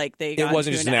just like they got It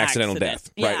wasn't just an accidental death.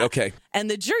 Yeah. Right, okay. And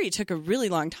the jury took a really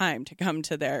long time to come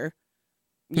to their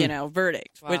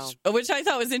verdict, which I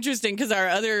thought was interesting because our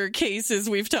other cases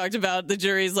we've talked about, the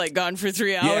jury's like gone for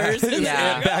 3 hours.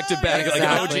 Yeah. Back to back.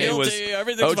 Exactly. Like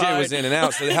OJ was in and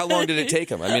out. So how long did it take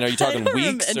him? I mean, are you talking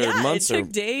weeks or months? It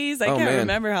took days. I can't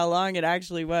remember how long it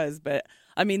actually was. But,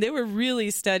 I mean, they were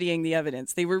really studying the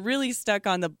evidence. They were really stuck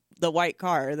on the white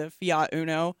car, the Fiat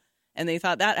Uno, and they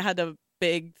thought that had a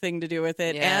big thing to do with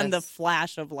it, and the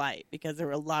flash of light, because there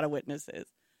were a lot of witnesses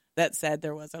that said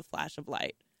there was a flash of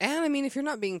light. And I mean, if you're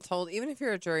not being told, even if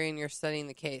you're a jury and you're studying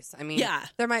the case, I mean,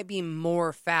 there might be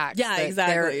more facts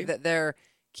that they're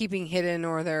keeping hidden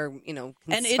or they're, conspiring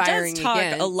and it does talk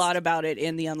against. a lot about it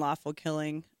in the Unlawful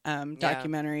Killing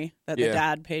documentary that the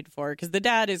dad paid for, because the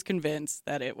dad is convinced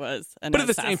that it was an But at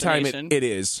the same time, it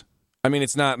is. I mean,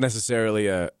 it's not necessarily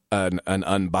an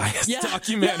unbiased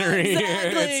documentary.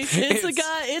 Exactly. It's a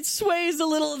guy. It sways a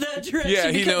little that direction. Yeah,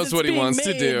 he knows what he wants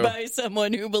to do by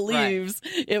someone who believes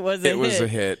it was a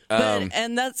hit.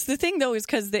 And that's the thing, though, is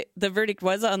because the verdict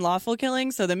was unlawful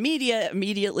killing, so the media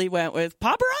immediately went with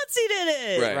paparazzi did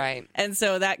it. Right. And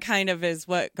so that kind of is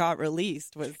what got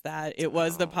released, was that it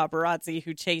was the paparazzi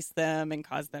who chased them and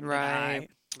caused them to die.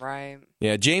 Right.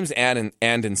 Yeah, James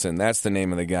Anderson, that's the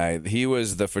name of the guy. He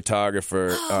was the photographer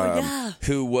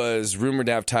who was rumored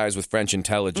to have ties with French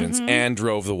intelligence and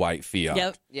drove the white Fiat.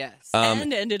 Yep. Yes.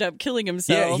 And ended up killing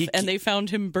himself, he- and they found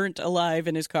him burnt alive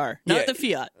in his car. Not the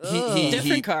Fiat.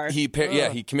 Different car. He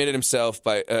committed himself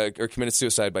or committed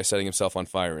suicide by setting himself on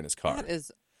fire in his car. That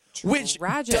is Which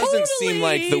tragic. doesn't seem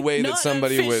like the way that not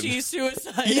somebody a would. fishy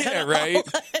suicide. Yeah, at all. right?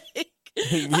 Like,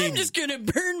 I'm just gonna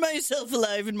burn myself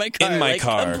alive in my car. In my like,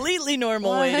 car. Completely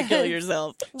normal way to kill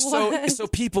yourself. So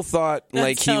people thought That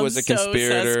like he was a sounds so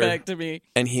conspirator, suspect to me.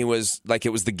 and he was like it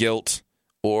was the guilt,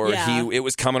 or Yeah. it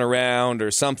was coming around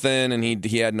or something, and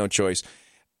he had no choice.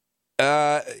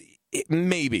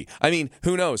 Maybe. I mean,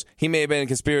 who knows? He may have been a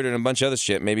conspirator and a bunch of other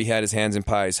shit. Maybe he had his hands in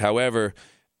pies. However,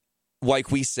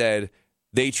 like we said,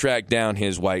 they tracked down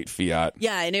his white Fiat.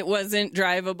 Yeah, and it wasn't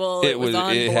drivable. It was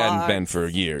on It block. hadn't been for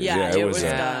years. Yeah, it was a,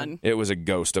 done. It was a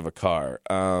ghost of a car.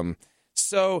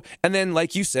 So, and then,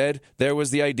 like you said, there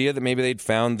was the idea that maybe they'd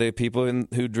found the people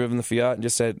who'd driven the Fiat and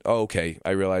just said, "Oh, okay,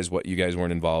 I realize what you guys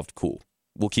weren't involved. Cool,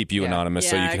 we'll keep you anonymous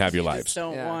so you can have your lives." Just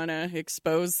don't want to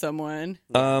expose someone.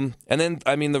 And then,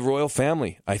 I mean, the royal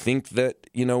family. I think that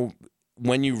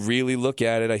when you really look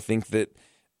at it, I think that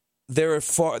there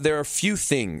are few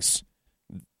things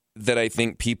that I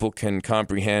think people can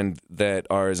comprehend that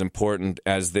are as important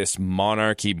as this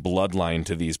monarchy bloodline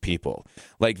to these people.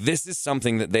 Like, this is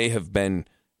something that they have been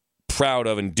proud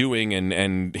of and doing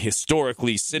and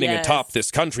historically sitting atop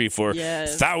this country for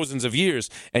thousands of years.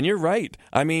 And you're right.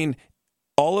 I mean,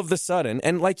 all of the sudden,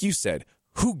 and like you said,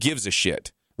 who gives a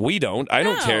shit? We don't. I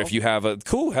don't care if you have a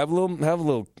have a little,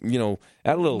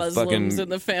 add a little Muslims fucking in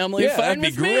the family. Yeah, fine that'd be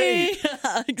with me.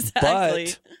 great. Exactly.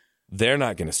 But they're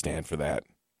not going to stand for that.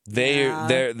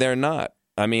 They're not.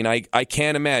 I mean, I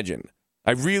can't imagine.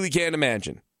 I really can't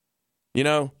imagine.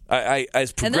 I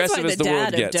as progressive as the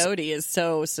world dad gets. of Dodie is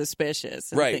so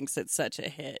suspicious and Right. thinks it's such a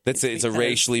hit. It's a because-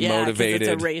 racially 'cause motivated.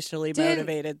 It's a racially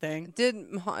motivated thing.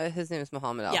 His name is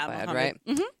Muhammad Al Yeah, Fayed, Muhammad. right?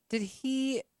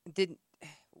 Mhm.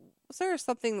 Was there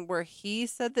something where he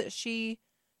said that she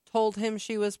told him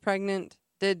she was pregnant?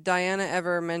 Did Diana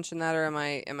ever mention that, or am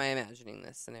I imagining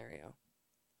this scenario?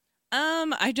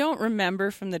 I don't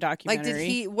remember from the documentary. Like, did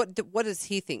he? What does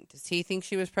he think? Does he think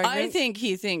she was pregnant? I think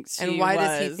he thinks she And why was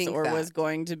does he think or that? was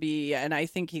going to be, and I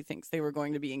think he thinks they were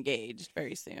going to be engaged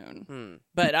very soon.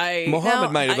 But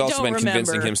Muhammad might have I also don't been convincing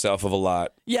remember. himself of a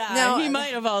lot. Yeah, Now, he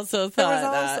might have also There thought was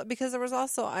that. also because there was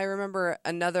also I remember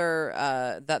another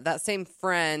that same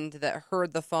friend that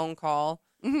heard the phone call,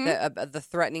 the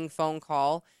threatening phone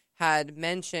call, had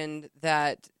mentioned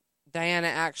that Diana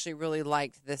actually really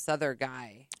liked this other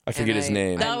guy. I forget his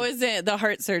name. That was it. The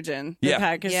heart surgeon, the Yeah.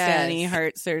 Pakistani Yes.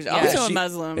 heart surgeon, Yeah. also a She-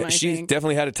 Muslim. I She think.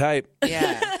 definitely had a type.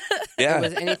 Yeah, Yeah. it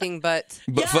was anything but.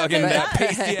 But Yeah, fucking but that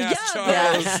that- pasty ass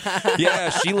yeah, Charles. Yeah,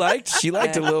 she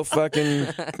liked a little fucking.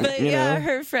 But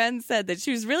her friend said that she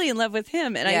was really in love with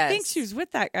him, and I think Yes. she was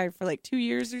with that guy for like 2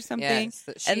 years or something, Yes,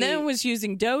 that and she- then was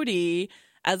using Dodie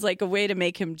as like a way to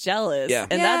make him jealous. Yeah.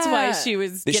 And that's why Yeah. she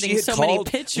was That she getting had so many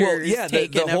called- pictures well, yeah,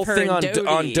 taken the whole of her thing and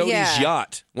on Dodie's Yeah.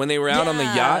 yacht when they were out on the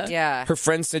Yeah. yacht. Yeah. Her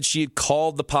friend said she had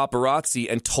called the paparazzi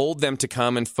and told them to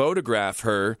come and photograph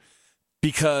her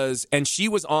and she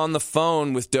was on the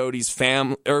phone with Dodie's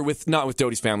family, or not with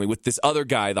Dodie's family, with this other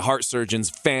guy, the heart surgeon's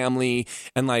family,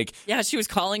 and like Yeah, she was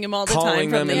calling him all the calling time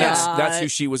them, from the and yacht. that's who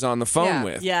she was on the phone Yeah.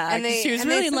 with. Yeah, And 'cause they- she was and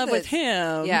they really in said love with that-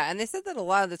 him. Yeah, and they said that a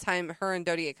lot of the time, her and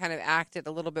Dodie kind of acted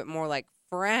a little bit more like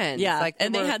friends. Yeah, like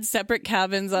and they were- had separate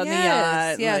cabins on the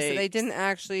Yes, yacht. yes, like- they didn't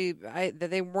actually.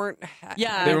 They weren't.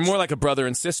 Yeah. They were more like a brother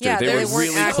and sister. Yeah, they they were weren't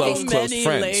really acting- so close many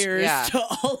friends. layers Yeah. to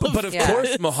all of But of Yeah.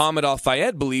 course, Muhammad Al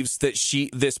Fayed believes that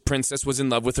this princess was in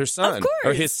love with her son, Of course.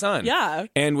 or his son, Yeah.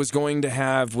 and was going to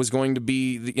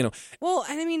be, Well,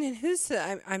 and I mean, and who's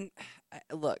to?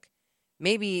 Look.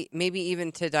 Maybe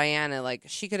even to Diana, like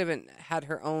she could have had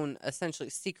her own essentially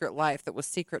secret life that was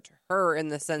secret to her in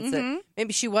the sense that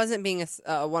maybe she wasn't being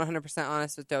 100%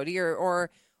 honest with Dodie, or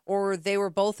they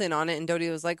were both in on it, and Dodie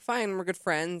was like, "Fine, we're good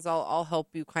friends. I'll help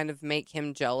you kind of make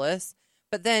him jealous."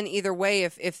 But then either way,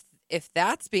 if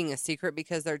that's being a secret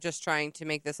because they're just trying to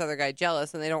make this other guy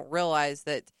jealous, and they don't realize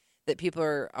that people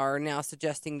are now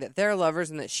suggesting that they're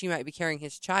lovers and that she might be carrying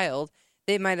his child.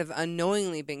 They might have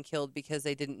unknowingly been killed because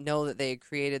they didn't know that they had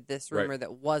created this rumor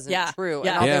that wasn't true,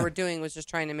 Yeah. and all Yeah. they were doing was just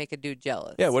trying to make a dude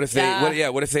jealous. Yeah, what if they?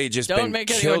 What if they just Don't been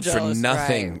make anyone killed for jealous.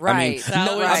 nothing? Right, I mean, right.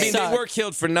 That would I mean, suck. they were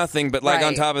killed for nothing, but like on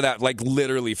Right. top of that, like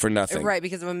literally for nothing. Right,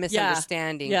 because of a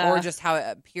misunderstanding Yeah. or just how it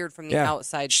appeared from the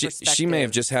outside perspective. She may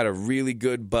have just had a really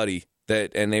good buddy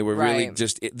and they were really Right.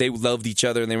 just they loved each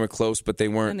other and they were close, but they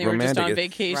weren't And they were just romantic. on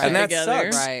vacation And that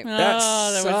together. sucks. Right. That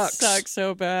Oh, that would sucks. suck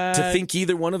so bad. To think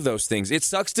either one of those things. It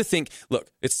sucks to think, look,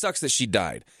 it sucks that she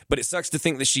died, but it sucks to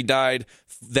think that she died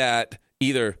that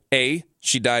either A,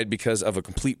 she died because of a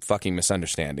complete fucking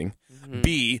misunderstanding,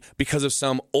 B, because of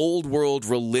some old world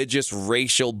religious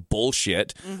racial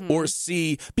bullshit, or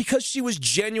C, because she was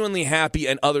genuinely happy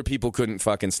and other people couldn't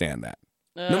fucking stand that.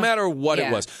 No matter what it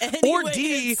Yeah. was. Anyway, Or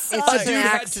D, it a sucks. dude An had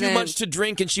too accident. much to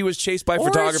drink and she was chased by Or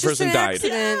it's photographers just and an died.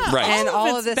 accident, Yeah. Right. And All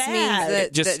of all of it's this means bad.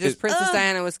 that Just- Princess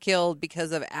Diana was killed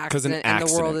because of accident, and the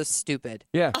accident. world is stupid.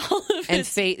 Yeah. All of And it's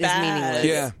fate is bad. meaningless.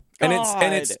 Yeah.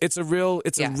 And it's a real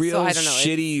Yeah, so real I don't know.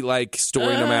 shitty like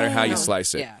story no matter how you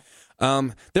slice it. Yeah.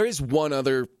 There is one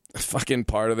other fucking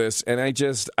part of this, and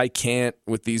I can't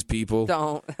with these people.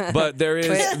 Don't. But there is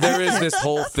this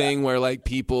whole thing where like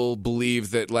people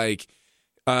believe that like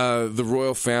the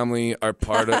royal family are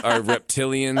part of are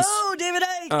reptilians. Oh, David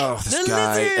Icke. Oh, this The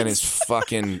guy lizards. and his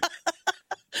fucking.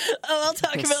 Oh, I'll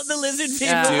talk about the lizard people.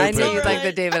 Yeah, I Stupid. knew you'd like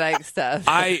the David Icke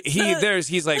stuff.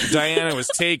 He's like Diana was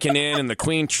taken in and the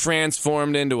queen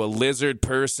transformed into a lizard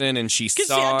person and she Because she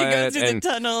saw had to go it through the and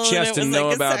tunnel, she has and to it was know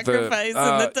like a about sacrifice in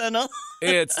the tunnel.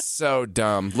 It's so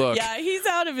dumb. Look, Yeah, he's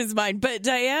out of his mind. But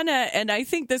Diana, and I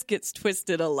think this gets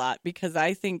twisted a lot because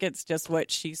I think it's just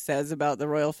what she says about the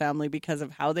royal family because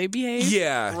of how they behave.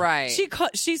 yeah, Right.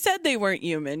 She said they weren't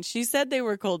human. She said they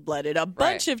were cold-blooded a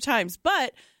bunch of times,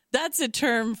 but that's a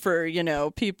term for,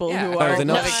 people Yeah. who Oh, are they're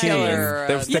not nice. human.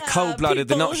 killer, They're cold-blooded.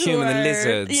 They're not people human. who They're are-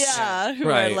 lizards. Yeah, who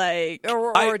Right. are like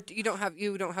or you don't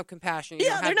have compassion. You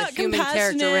yeah, don't they're have the not human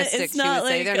compassionate. characteristics. It's you not would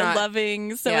say. like They're not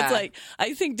loving. So Yeah. it's like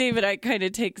I think David Icke kind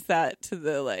of takes that to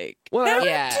the like. Well, they're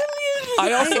Yeah.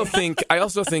 reptilians. I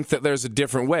also think that there's a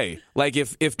different way. Like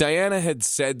if Diana had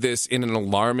said this in an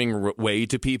alarming way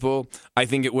to people, I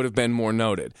think it would have been more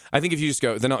noted. I think if you just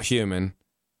go, they're not human,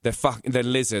 they're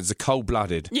lizards, they're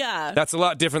cold-blooded. Yeah. That's a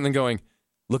lot different than going,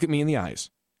 look at me in the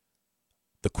eyes.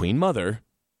 The Queen Mother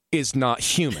is not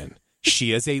human.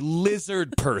 She is a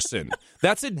lizard person.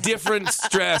 That's a different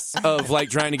stress of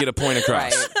like trying to get a point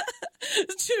across. Right.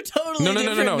 Two totally No.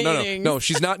 different meanings. No,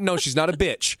 she's not a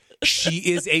bitch. She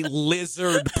is a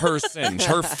lizard person.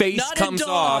 Her face Not a comes dog.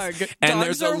 off and Dogs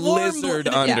there's a are warm-blooded. lizard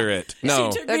under it. No.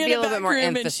 She took There'd me be in a little a bit back more room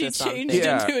and she emphasis on changed things.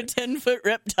 Yeah. into a 10-foot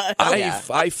reptile.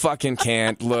 I fucking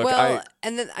can't. Look, Well,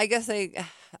 and then I guess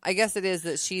it is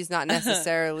that she's not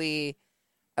necessarily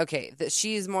okay. That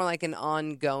she's more like an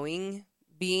ongoing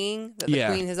being. That the Yeah.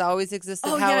 queen has always existed.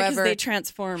 Oh, yeah, because however, they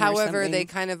transform. or however, something. they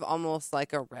kind of almost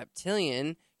like a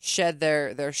reptilian shed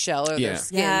their shell or Yeah. their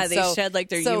skin. Yeah, they So- shed like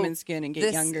their so human skin and get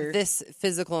this, younger. This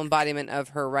physical embodiment of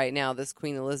her right now, this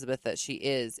Queen Elizabeth that she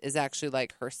is actually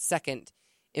like her second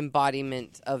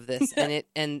embodiment of this, and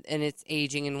it's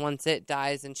aging. And once it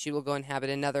dies, and she will go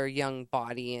inhabit another young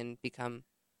body and become,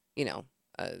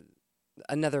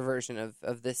 another version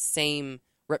of this same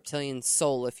reptilian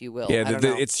soul, if you will. yeah, I don't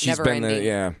know. she's Never been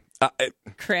ending.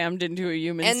 Crammed into a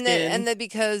human And skin. that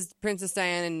because Princess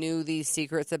Diana knew these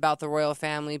secrets about the royal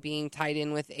family being tied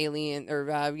in with alien or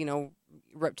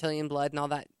reptilian blood and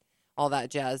all that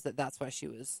jazz, that's why she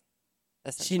was.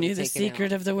 She knew the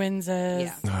secret of the Windsors.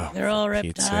 Yeah. Oh, They're all for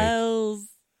Pete's sake. reptiles.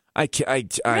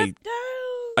 I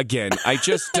again, I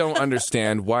just don't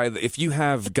understand why if you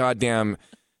have goddamn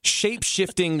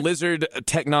shape-shifting lizard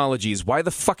technologies, why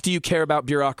the fuck do you care about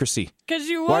bureaucracy? Because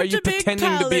you want Why are you a big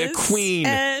pretending to be a palace, queen?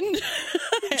 And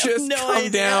I have Just no come idea.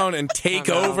 down and take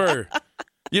I don't know. over.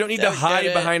 You don't need to Don't get hide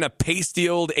it. behind a pasty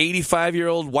old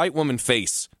 85-year-old white woman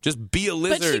face. Just be a But she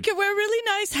lizard. could wear really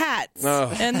nice hats,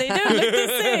 Oh. and they don't look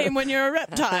the same when you're a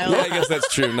reptile. Yeah, I guess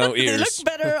that's true. No They ears. look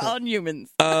better on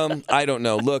humans. I don't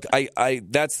know. Look, I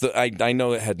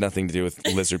know it had nothing to do with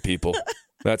lizard people.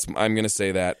 I'm going to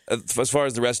say that. As far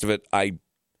as the rest of it,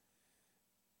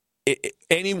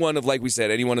 any one of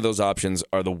those options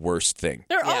are the worst thing.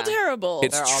 They're all Yeah. terrible.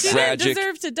 It's They're all she tragic didn't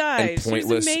deserve to die. and pointless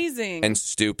She was amazing. and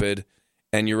stupid.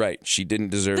 And you're right. She didn't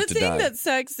deserve The to thing die. that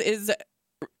sucks is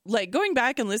like going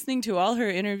back and listening to all her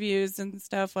interviews and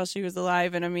stuff while she was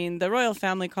alive. And I mean, the royal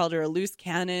family called her a loose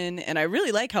cannon. And I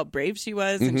really like how brave she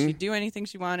was and she'd do anything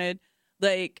she wanted.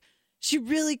 Like, she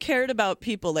really cared about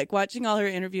people. Like, watching all her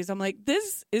interviews, I'm like,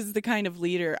 this is the kind of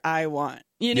leader I want.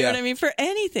 You know Yeah. what I mean? For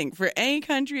anything, for any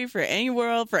country, for any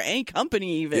world, for any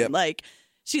company, even. Yep. Like,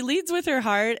 she leads with her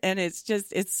heart, and it's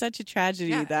such a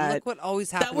tragedy Yeah, that look what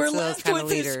always that happens we're to those left kind with of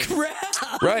this leaders.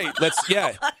 crap. Right.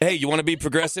 Hey, you want to be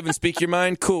progressive and speak your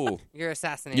mind? Cool. You're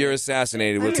assassinated. You're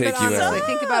assassinated. We'll I mean, take but you honestly, out.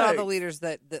 think about all the leaders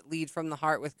that lead from the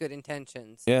heart with good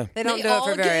intentions. Yeah. They don't They do it all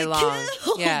for very get long.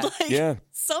 killed. Yeah. Like, Yeah.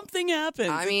 something happens.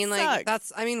 I mean, It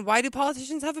sucks. why do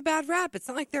politicians have a bad rap? It's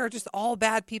not like they're just all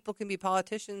bad people can be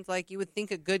politicians. Like, you would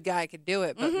think a good guy could do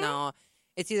it, but no.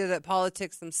 It's either that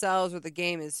politics themselves or the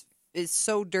game is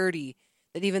so dirty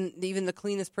that even the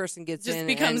cleanest person gets Just in.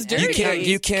 becomes and dirty.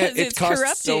 You can't. 'Cause It it's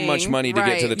costs so much corrupting. money to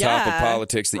get to the top of Yeah.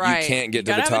 politics that you Right. can't get You to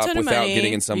the gotta have a top ton of without money.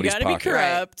 getting in somebody's you gotta pocket. be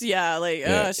corrupt. Yeah, like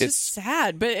Yeah, it's just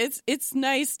sad, but it's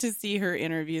nice to see her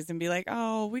interviews and be like,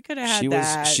 oh, we could have had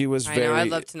that. She was I very know, I'd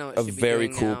love to know what a she'd be very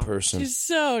doing cool now. person. She's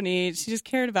so neat. She just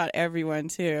cared about everyone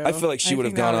too. I feel like she would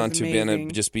have think gone that on was to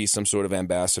amazing. just be some sort of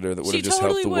ambassador that would She have just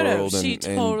totally helped the would've. world She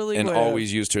totally and would've.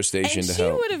 always used her station And to she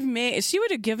help. she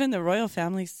would have given the royal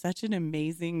family such an amazing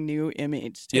new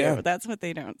image too. Yeah. That's what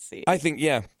they don't see. I think,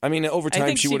 yeah. I mean, over time,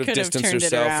 think she she would have could have distanced turned it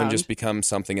herself and around. just become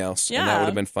something else, and that Yeah. would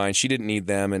have been fine. She didn't need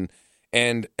them,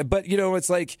 but it's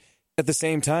like at the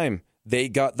same time, they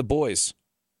got the boys.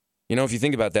 If you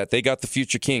think about that, they got the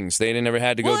future kings. They never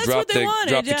had to go Well, that's drop what they wanted,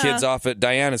 drop the yeah. kids off at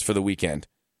Diana's for the weekend.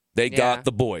 They Yeah. got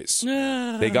the boys.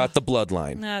 They got the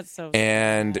bloodline. That's so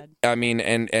And sad. I mean,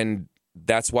 and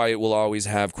that's why it will always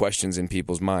have questions in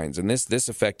people's minds. And this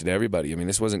affected everybody. I mean,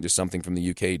 this wasn't just something from the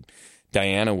UK.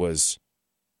 Diana was,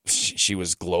 she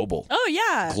was global. Oh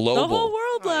yeah, Global. The whole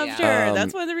world loved yeah. her.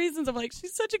 That's one of the reasons I'm like,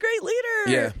 she's such a great leader.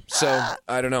 Yeah. So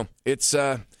I don't know. It's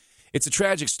a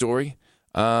tragic story.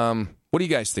 What do you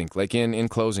guys think? Like in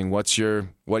closing, why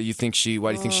do you think she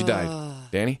died?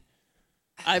 Danny?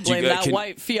 I blame You- that can-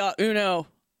 white Fiat Uno.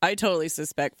 I totally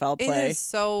suspect foul play.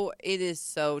 It is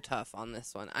so tough on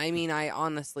this one. I mean, I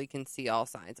honestly can see all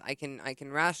sides. I can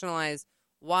rationalize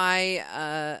why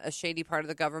a shady part of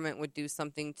the government would do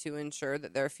something to ensure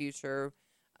that their future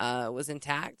was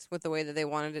intact with the way that they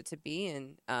wanted it to be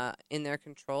and in their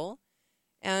control.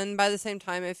 And by the same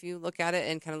time, if you look at it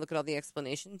and kind of look at all the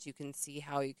explanations, you can see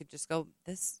how you could just go,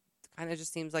 this kind of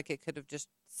just seems like it could have just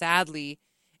sadly,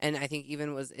 and I think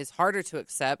even is harder to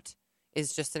accept,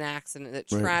 is just an accident that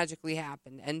Right. tragically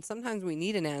happened. And sometimes we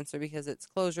need an answer because it's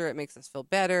closure. It makes us feel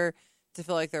better to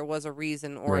feel like there was a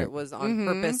reason or Right. it was on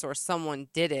purpose or someone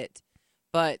did it.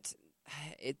 But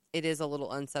it is a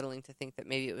little unsettling to think that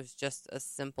maybe it was just a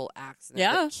simple accident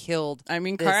Yeah. that killed I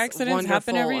mean, this car accidents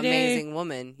happen wonderful, every day. amazing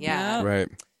woman. Yeah. Yeah. Right.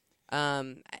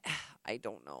 I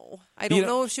don't know. I don't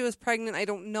know if she was pregnant. I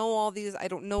don't know all these. I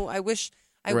don't know. I wish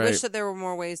Right. that there were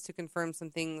more ways to confirm some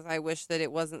things. I wish that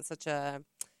it wasn't such a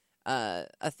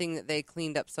thing that they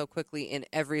cleaned up so quickly in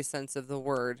every sense of the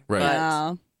word. Right.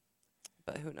 Yeah.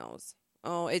 But who knows?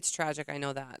 Oh, it's tragic. I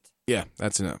know that. Yeah,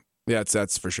 that's enough. Yeah,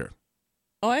 that's for sure.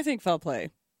 Oh, I think foul play.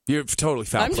 You're totally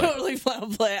foul I'm play. totally foul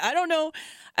play. I don't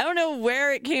know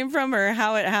where it came from or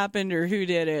how it happened or who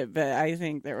did it, but I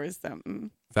think there was something.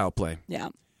 Foul play. Yeah.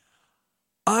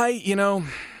 I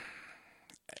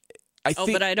Oh,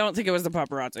 think. but I don't think it was the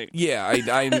paparazzi. Yeah,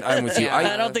 I'm with you. Yeah.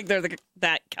 I don't think they're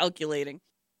that calculating.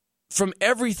 From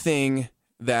everything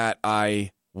that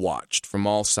I watched from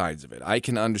all sides of it, I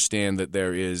can understand that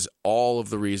there is all of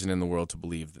the reason in the world to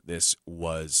believe that this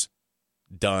was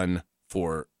done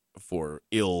for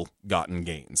ill-gotten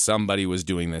gain. Somebody was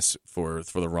doing this for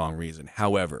the wrong reason.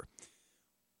 However,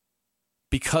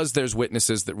 because there's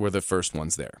witnesses that were the first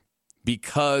ones there,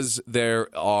 because there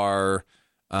are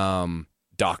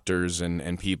doctors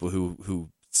and people who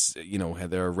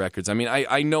had their records. I mean,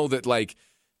 I know that like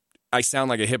I sound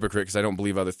like a hypocrite because I don't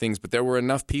believe other things, but there were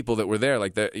enough people that were there,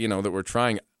 like that, that were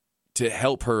trying to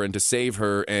help her and to save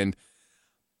her. And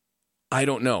I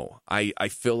don't know. I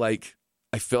feel like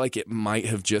it might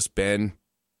have just been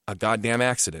a goddamn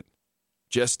accident,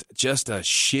 just a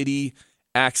shitty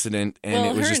accident, and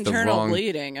well, it was her just the internal wrong.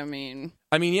 bleeding. I mean,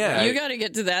 Yeah, you got to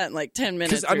get to that in like 10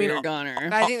 minutes. I mean, or you're goner.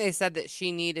 I think they said that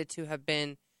she needed to have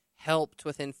been helped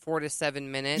within 4 to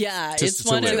 7 minutes. Yeah, Just it's to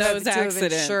one of live. those to have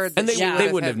accidents. ensured And that they- she they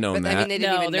would wouldn't have known but, I that. mean, they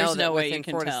didn't No, even there's know that no way you within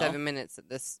can 4 to tell. 7 minutes that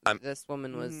this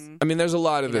woman was. I mean, there's a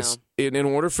lot of You this. In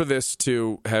order for this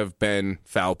to have been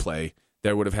foul play,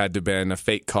 there would have had to been a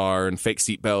fake car and fake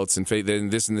seatbelts and fake then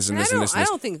this and this and this and this. I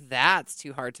don't think that's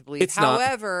too hard to believe. It's not.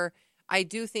 However, I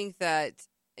do think that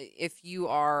if you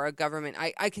are a government,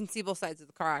 I can see both sides of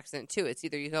the car accident too. It's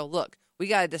either you go, look, we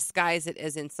got to disguise it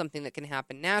as in something that can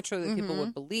happen naturally that people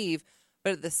would believe,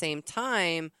 but at the same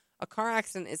time, a car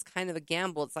accident is kind of a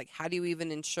gamble. It's like, how do you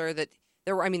even ensure that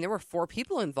there were 4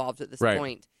 people involved at this Right.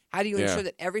 point. How do you Yeah. ensure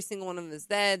that every single one of them is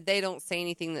dead? They don't say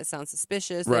anything that sounds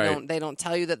suspicious. Right. They don't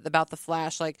tell you that about the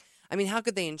flash. Like, I mean, how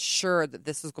could they ensure that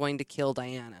this was going to kill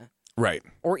Diana? Right.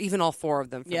 Or even all 4 of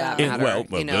them, for that Yeah. matter.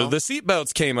 The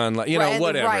seatbelts came on,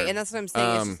 whatever. Right, and that's what I'm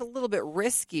saying. It's just a little bit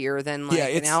riskier than like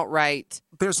an outright.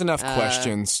 There's enough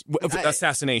questions.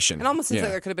 Assassination. It almost seems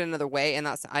like there could have been another way, and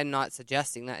I'm not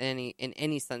suggesting that in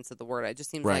any sense of the word. It just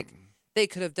seems like they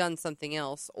could have done something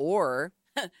else, or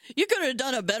You could have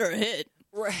done a better hit.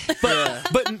 Right.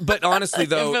 But honestly,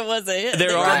 though, if it was a hit,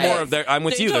 there are more of there. I'm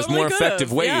with They you. There's totally more effective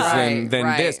could've. ways Yeah.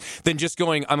 than this, than just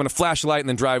going. I'm going to flash a light and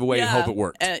then drive away and hope it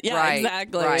worked. Yeah, Right,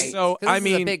 exactly. right. So This I is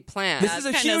mean, a big plan. This is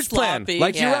a That's kinda huge plan. sloppy.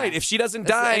 Like you're Yeah. right. If she doesn't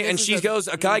This- die and and this she is goes,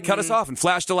 a guy cut us off and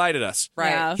flashed a light at us.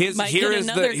 Right. Yeah. His- Might here get is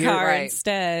the- another here- car Right.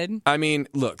 instead. I mean,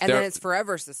 look, And there, then it's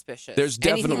forever suspicious. there's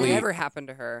definitely- anything ever happened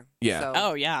to her. Yeah. So.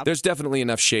 Oh yeah. there's definitely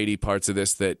enough shady parts of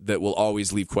this that will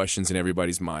always leave questions in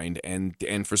everybody's mind, and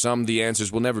for some, the answers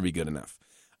will never be good enough.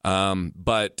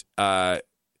 But there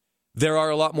are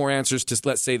a lot more answers to,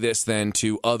 let's say this, than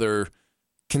to other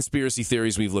conspiracy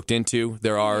theories we've looked into.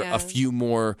 There are a few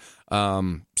more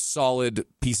solid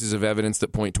pieces of evidence that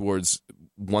point towards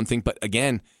one thing. But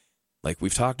again, like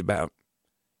we've talked about,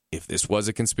 if this was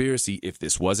a conspiracy, if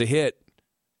this was a hit,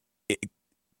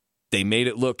 they made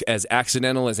it look as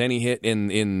accidental as any hit in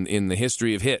the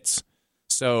history of hits.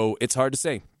 So it's hard to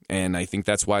say. And I think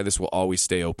that's why this will always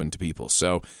stay open to people.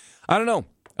 So I don't know.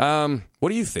 What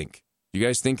do you think? You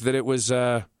guys think that it was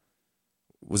it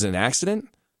an accident?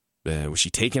 Was she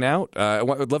taken out? I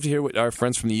would love to hear what our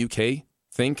friends from the UK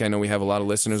think. I know we have a lot of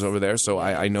listeners over there, so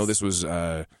I know this was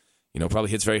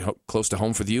probably hits very close to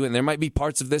home for you. And there might be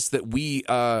parts of this that we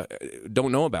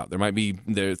don't know about. There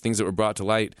are things that were brought to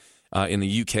light in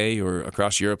the UK or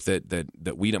across Europe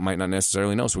that we might not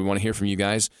necessarily know. So we want to hear from you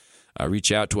guys.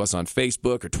 Reach out to us on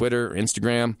Facebook or Twitter or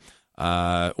Instagram,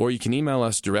 or you can email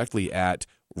us directly at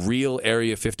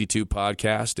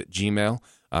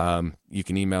realarea52podcast@gmail.com. You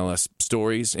can email us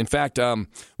stories. In fact, one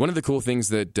of the cool things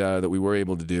that we were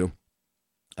able to do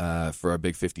for our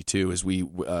Big 52 is we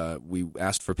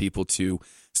asked for people to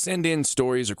send in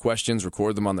stories or questions,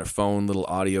 record them on their phone, little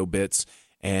audio bits.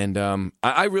 And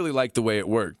I really liked the way it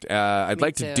worked. I'd Me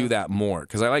like to too. do that more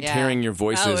because I liked hearing your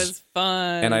voices. That was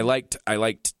fun. And I liked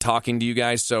talking to you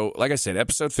guys. So, like I said,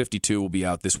 episode 52 will be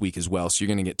out this week as well. So you're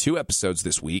going to get 2 episodes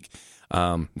this week.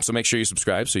 So make sure you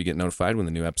subscribe so you get notified when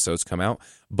the new episodes come out.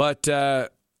 But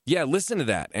listen to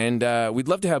that, and we'd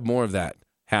love to have more of that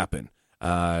happen.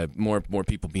 More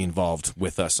people be involved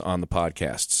with us on the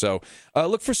podcast. So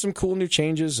look for some cool new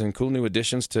changes and cool new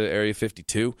additions to Area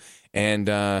 52. And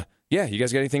you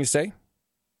guys got anything to say?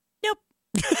 Nope.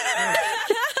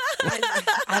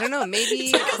 I don't know.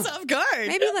 Maybe Took us off guard.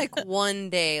 maybe like one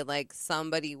day, like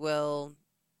somebody will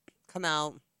come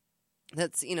out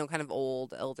that's kind of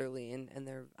old, elderly, and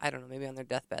they're, I don't know, maybe on their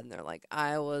deathbed, and they're like,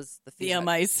 I was the the Fiat,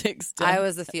 MI6. I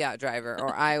was the Fiat driver,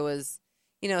 or I was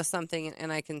something,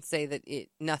 and I can say that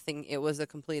it was a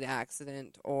complete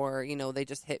accident, or they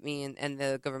just hit me, and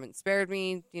the government spared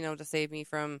me, to save me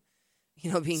from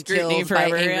being Scrutiny killed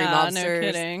forever. by angry Yeah, no mobsters.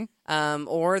 kidding.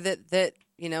 Or that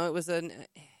it was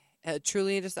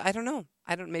truly just, I don't know.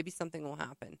 Maybe something will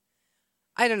happen.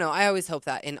 I don't know. I always hope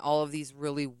that in all of these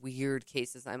really weird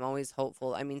cases, I'm always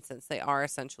hopeful. I mean, since they are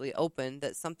essentially open,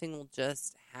 that something will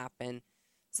just happen.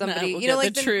 Somebody, we'll get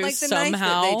like the the truth knife that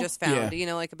somehow. they just found.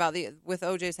 Yeah. Like about with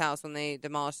OJ's house when they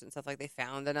demolished it and stuff. Like they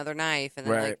found another knife, and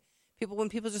then Right. like when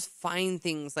people just find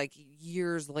things like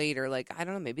years later, like I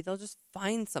don't know, maybe they'll just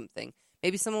find something.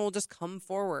 Maybe someone will just come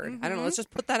forward. I don't know. Let's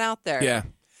just put that out there. Yeah.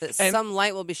 That And- some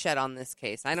light will be shed on this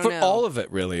case. I don't For know. all of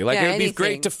it, really. Like Yeah, it'd be anything.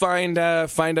 great to find a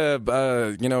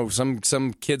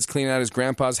some kid's cleaning out his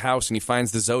grandpa's house and he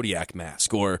finds the Zodiac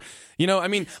mask, or I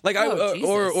mean, like Oh, Jesus.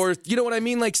 or you know what I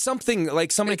mean, like something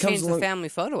like somebody Gonna comes change the along. family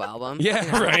photo album.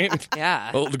 Yeah, right.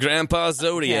 Yeah. Old Grandpa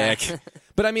Zodiac. Yeah.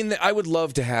 But I mean, I would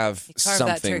love to have Carve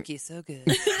something. that turkey so good.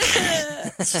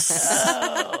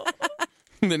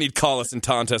 And then he'd call us and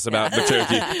taunt us about the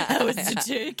turkey. That was the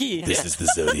turkey. This is the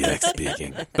Zodiac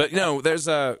speaking. But no, there's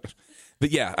But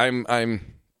yeah,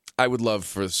 I would love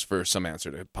for some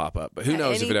answer to pop up, but who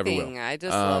knows if it ever will. I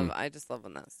just love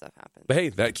when that stuff happens. But hey,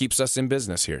 that keeps us in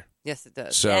business here. Yes, it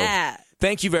does. So Yeah.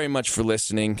 thank you very much for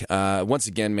listening. Once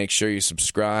again, make sure you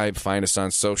subscribe, find us on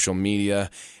social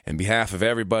media. On behalf of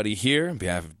everybody here, on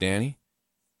behalf of Danny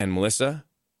and Melissa,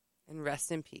 And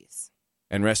rest in peace.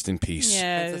 and rest in peace.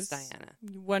 Yes. Princess Diana.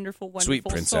 Wonderful, wonderful Sweet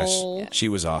princess. soul. Yeah. She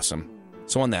was awesome.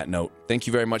 So on that note, thank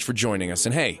you very much for joining us.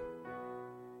 And hey,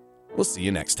 we'll see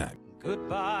you next time.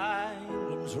 Goodbye,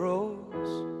 England's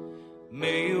rose.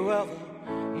 May you ever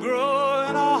grow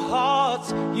in our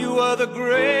hearts. You are the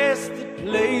grace that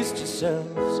placed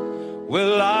yourselves where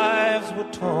lives were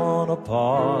torn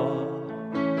apart.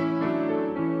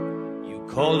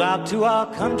 called out to our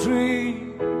country,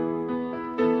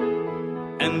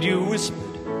 and you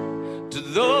whispered to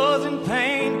those in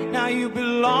pain, now you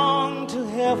belong to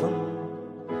heaven,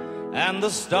 and the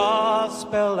stars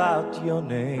spell out your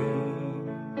name.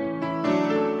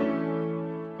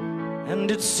 And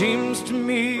it seems to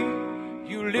me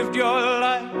you lived your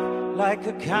life like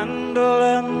a candle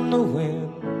in the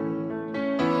wind,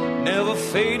 never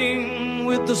fading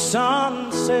with the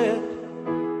sunset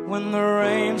when the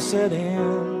rain set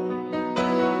in.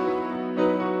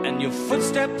 And your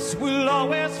footsteps will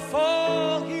always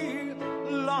fall here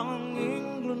along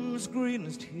England's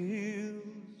greenest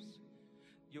hills.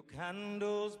 Your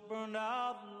candles burned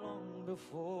out long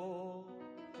before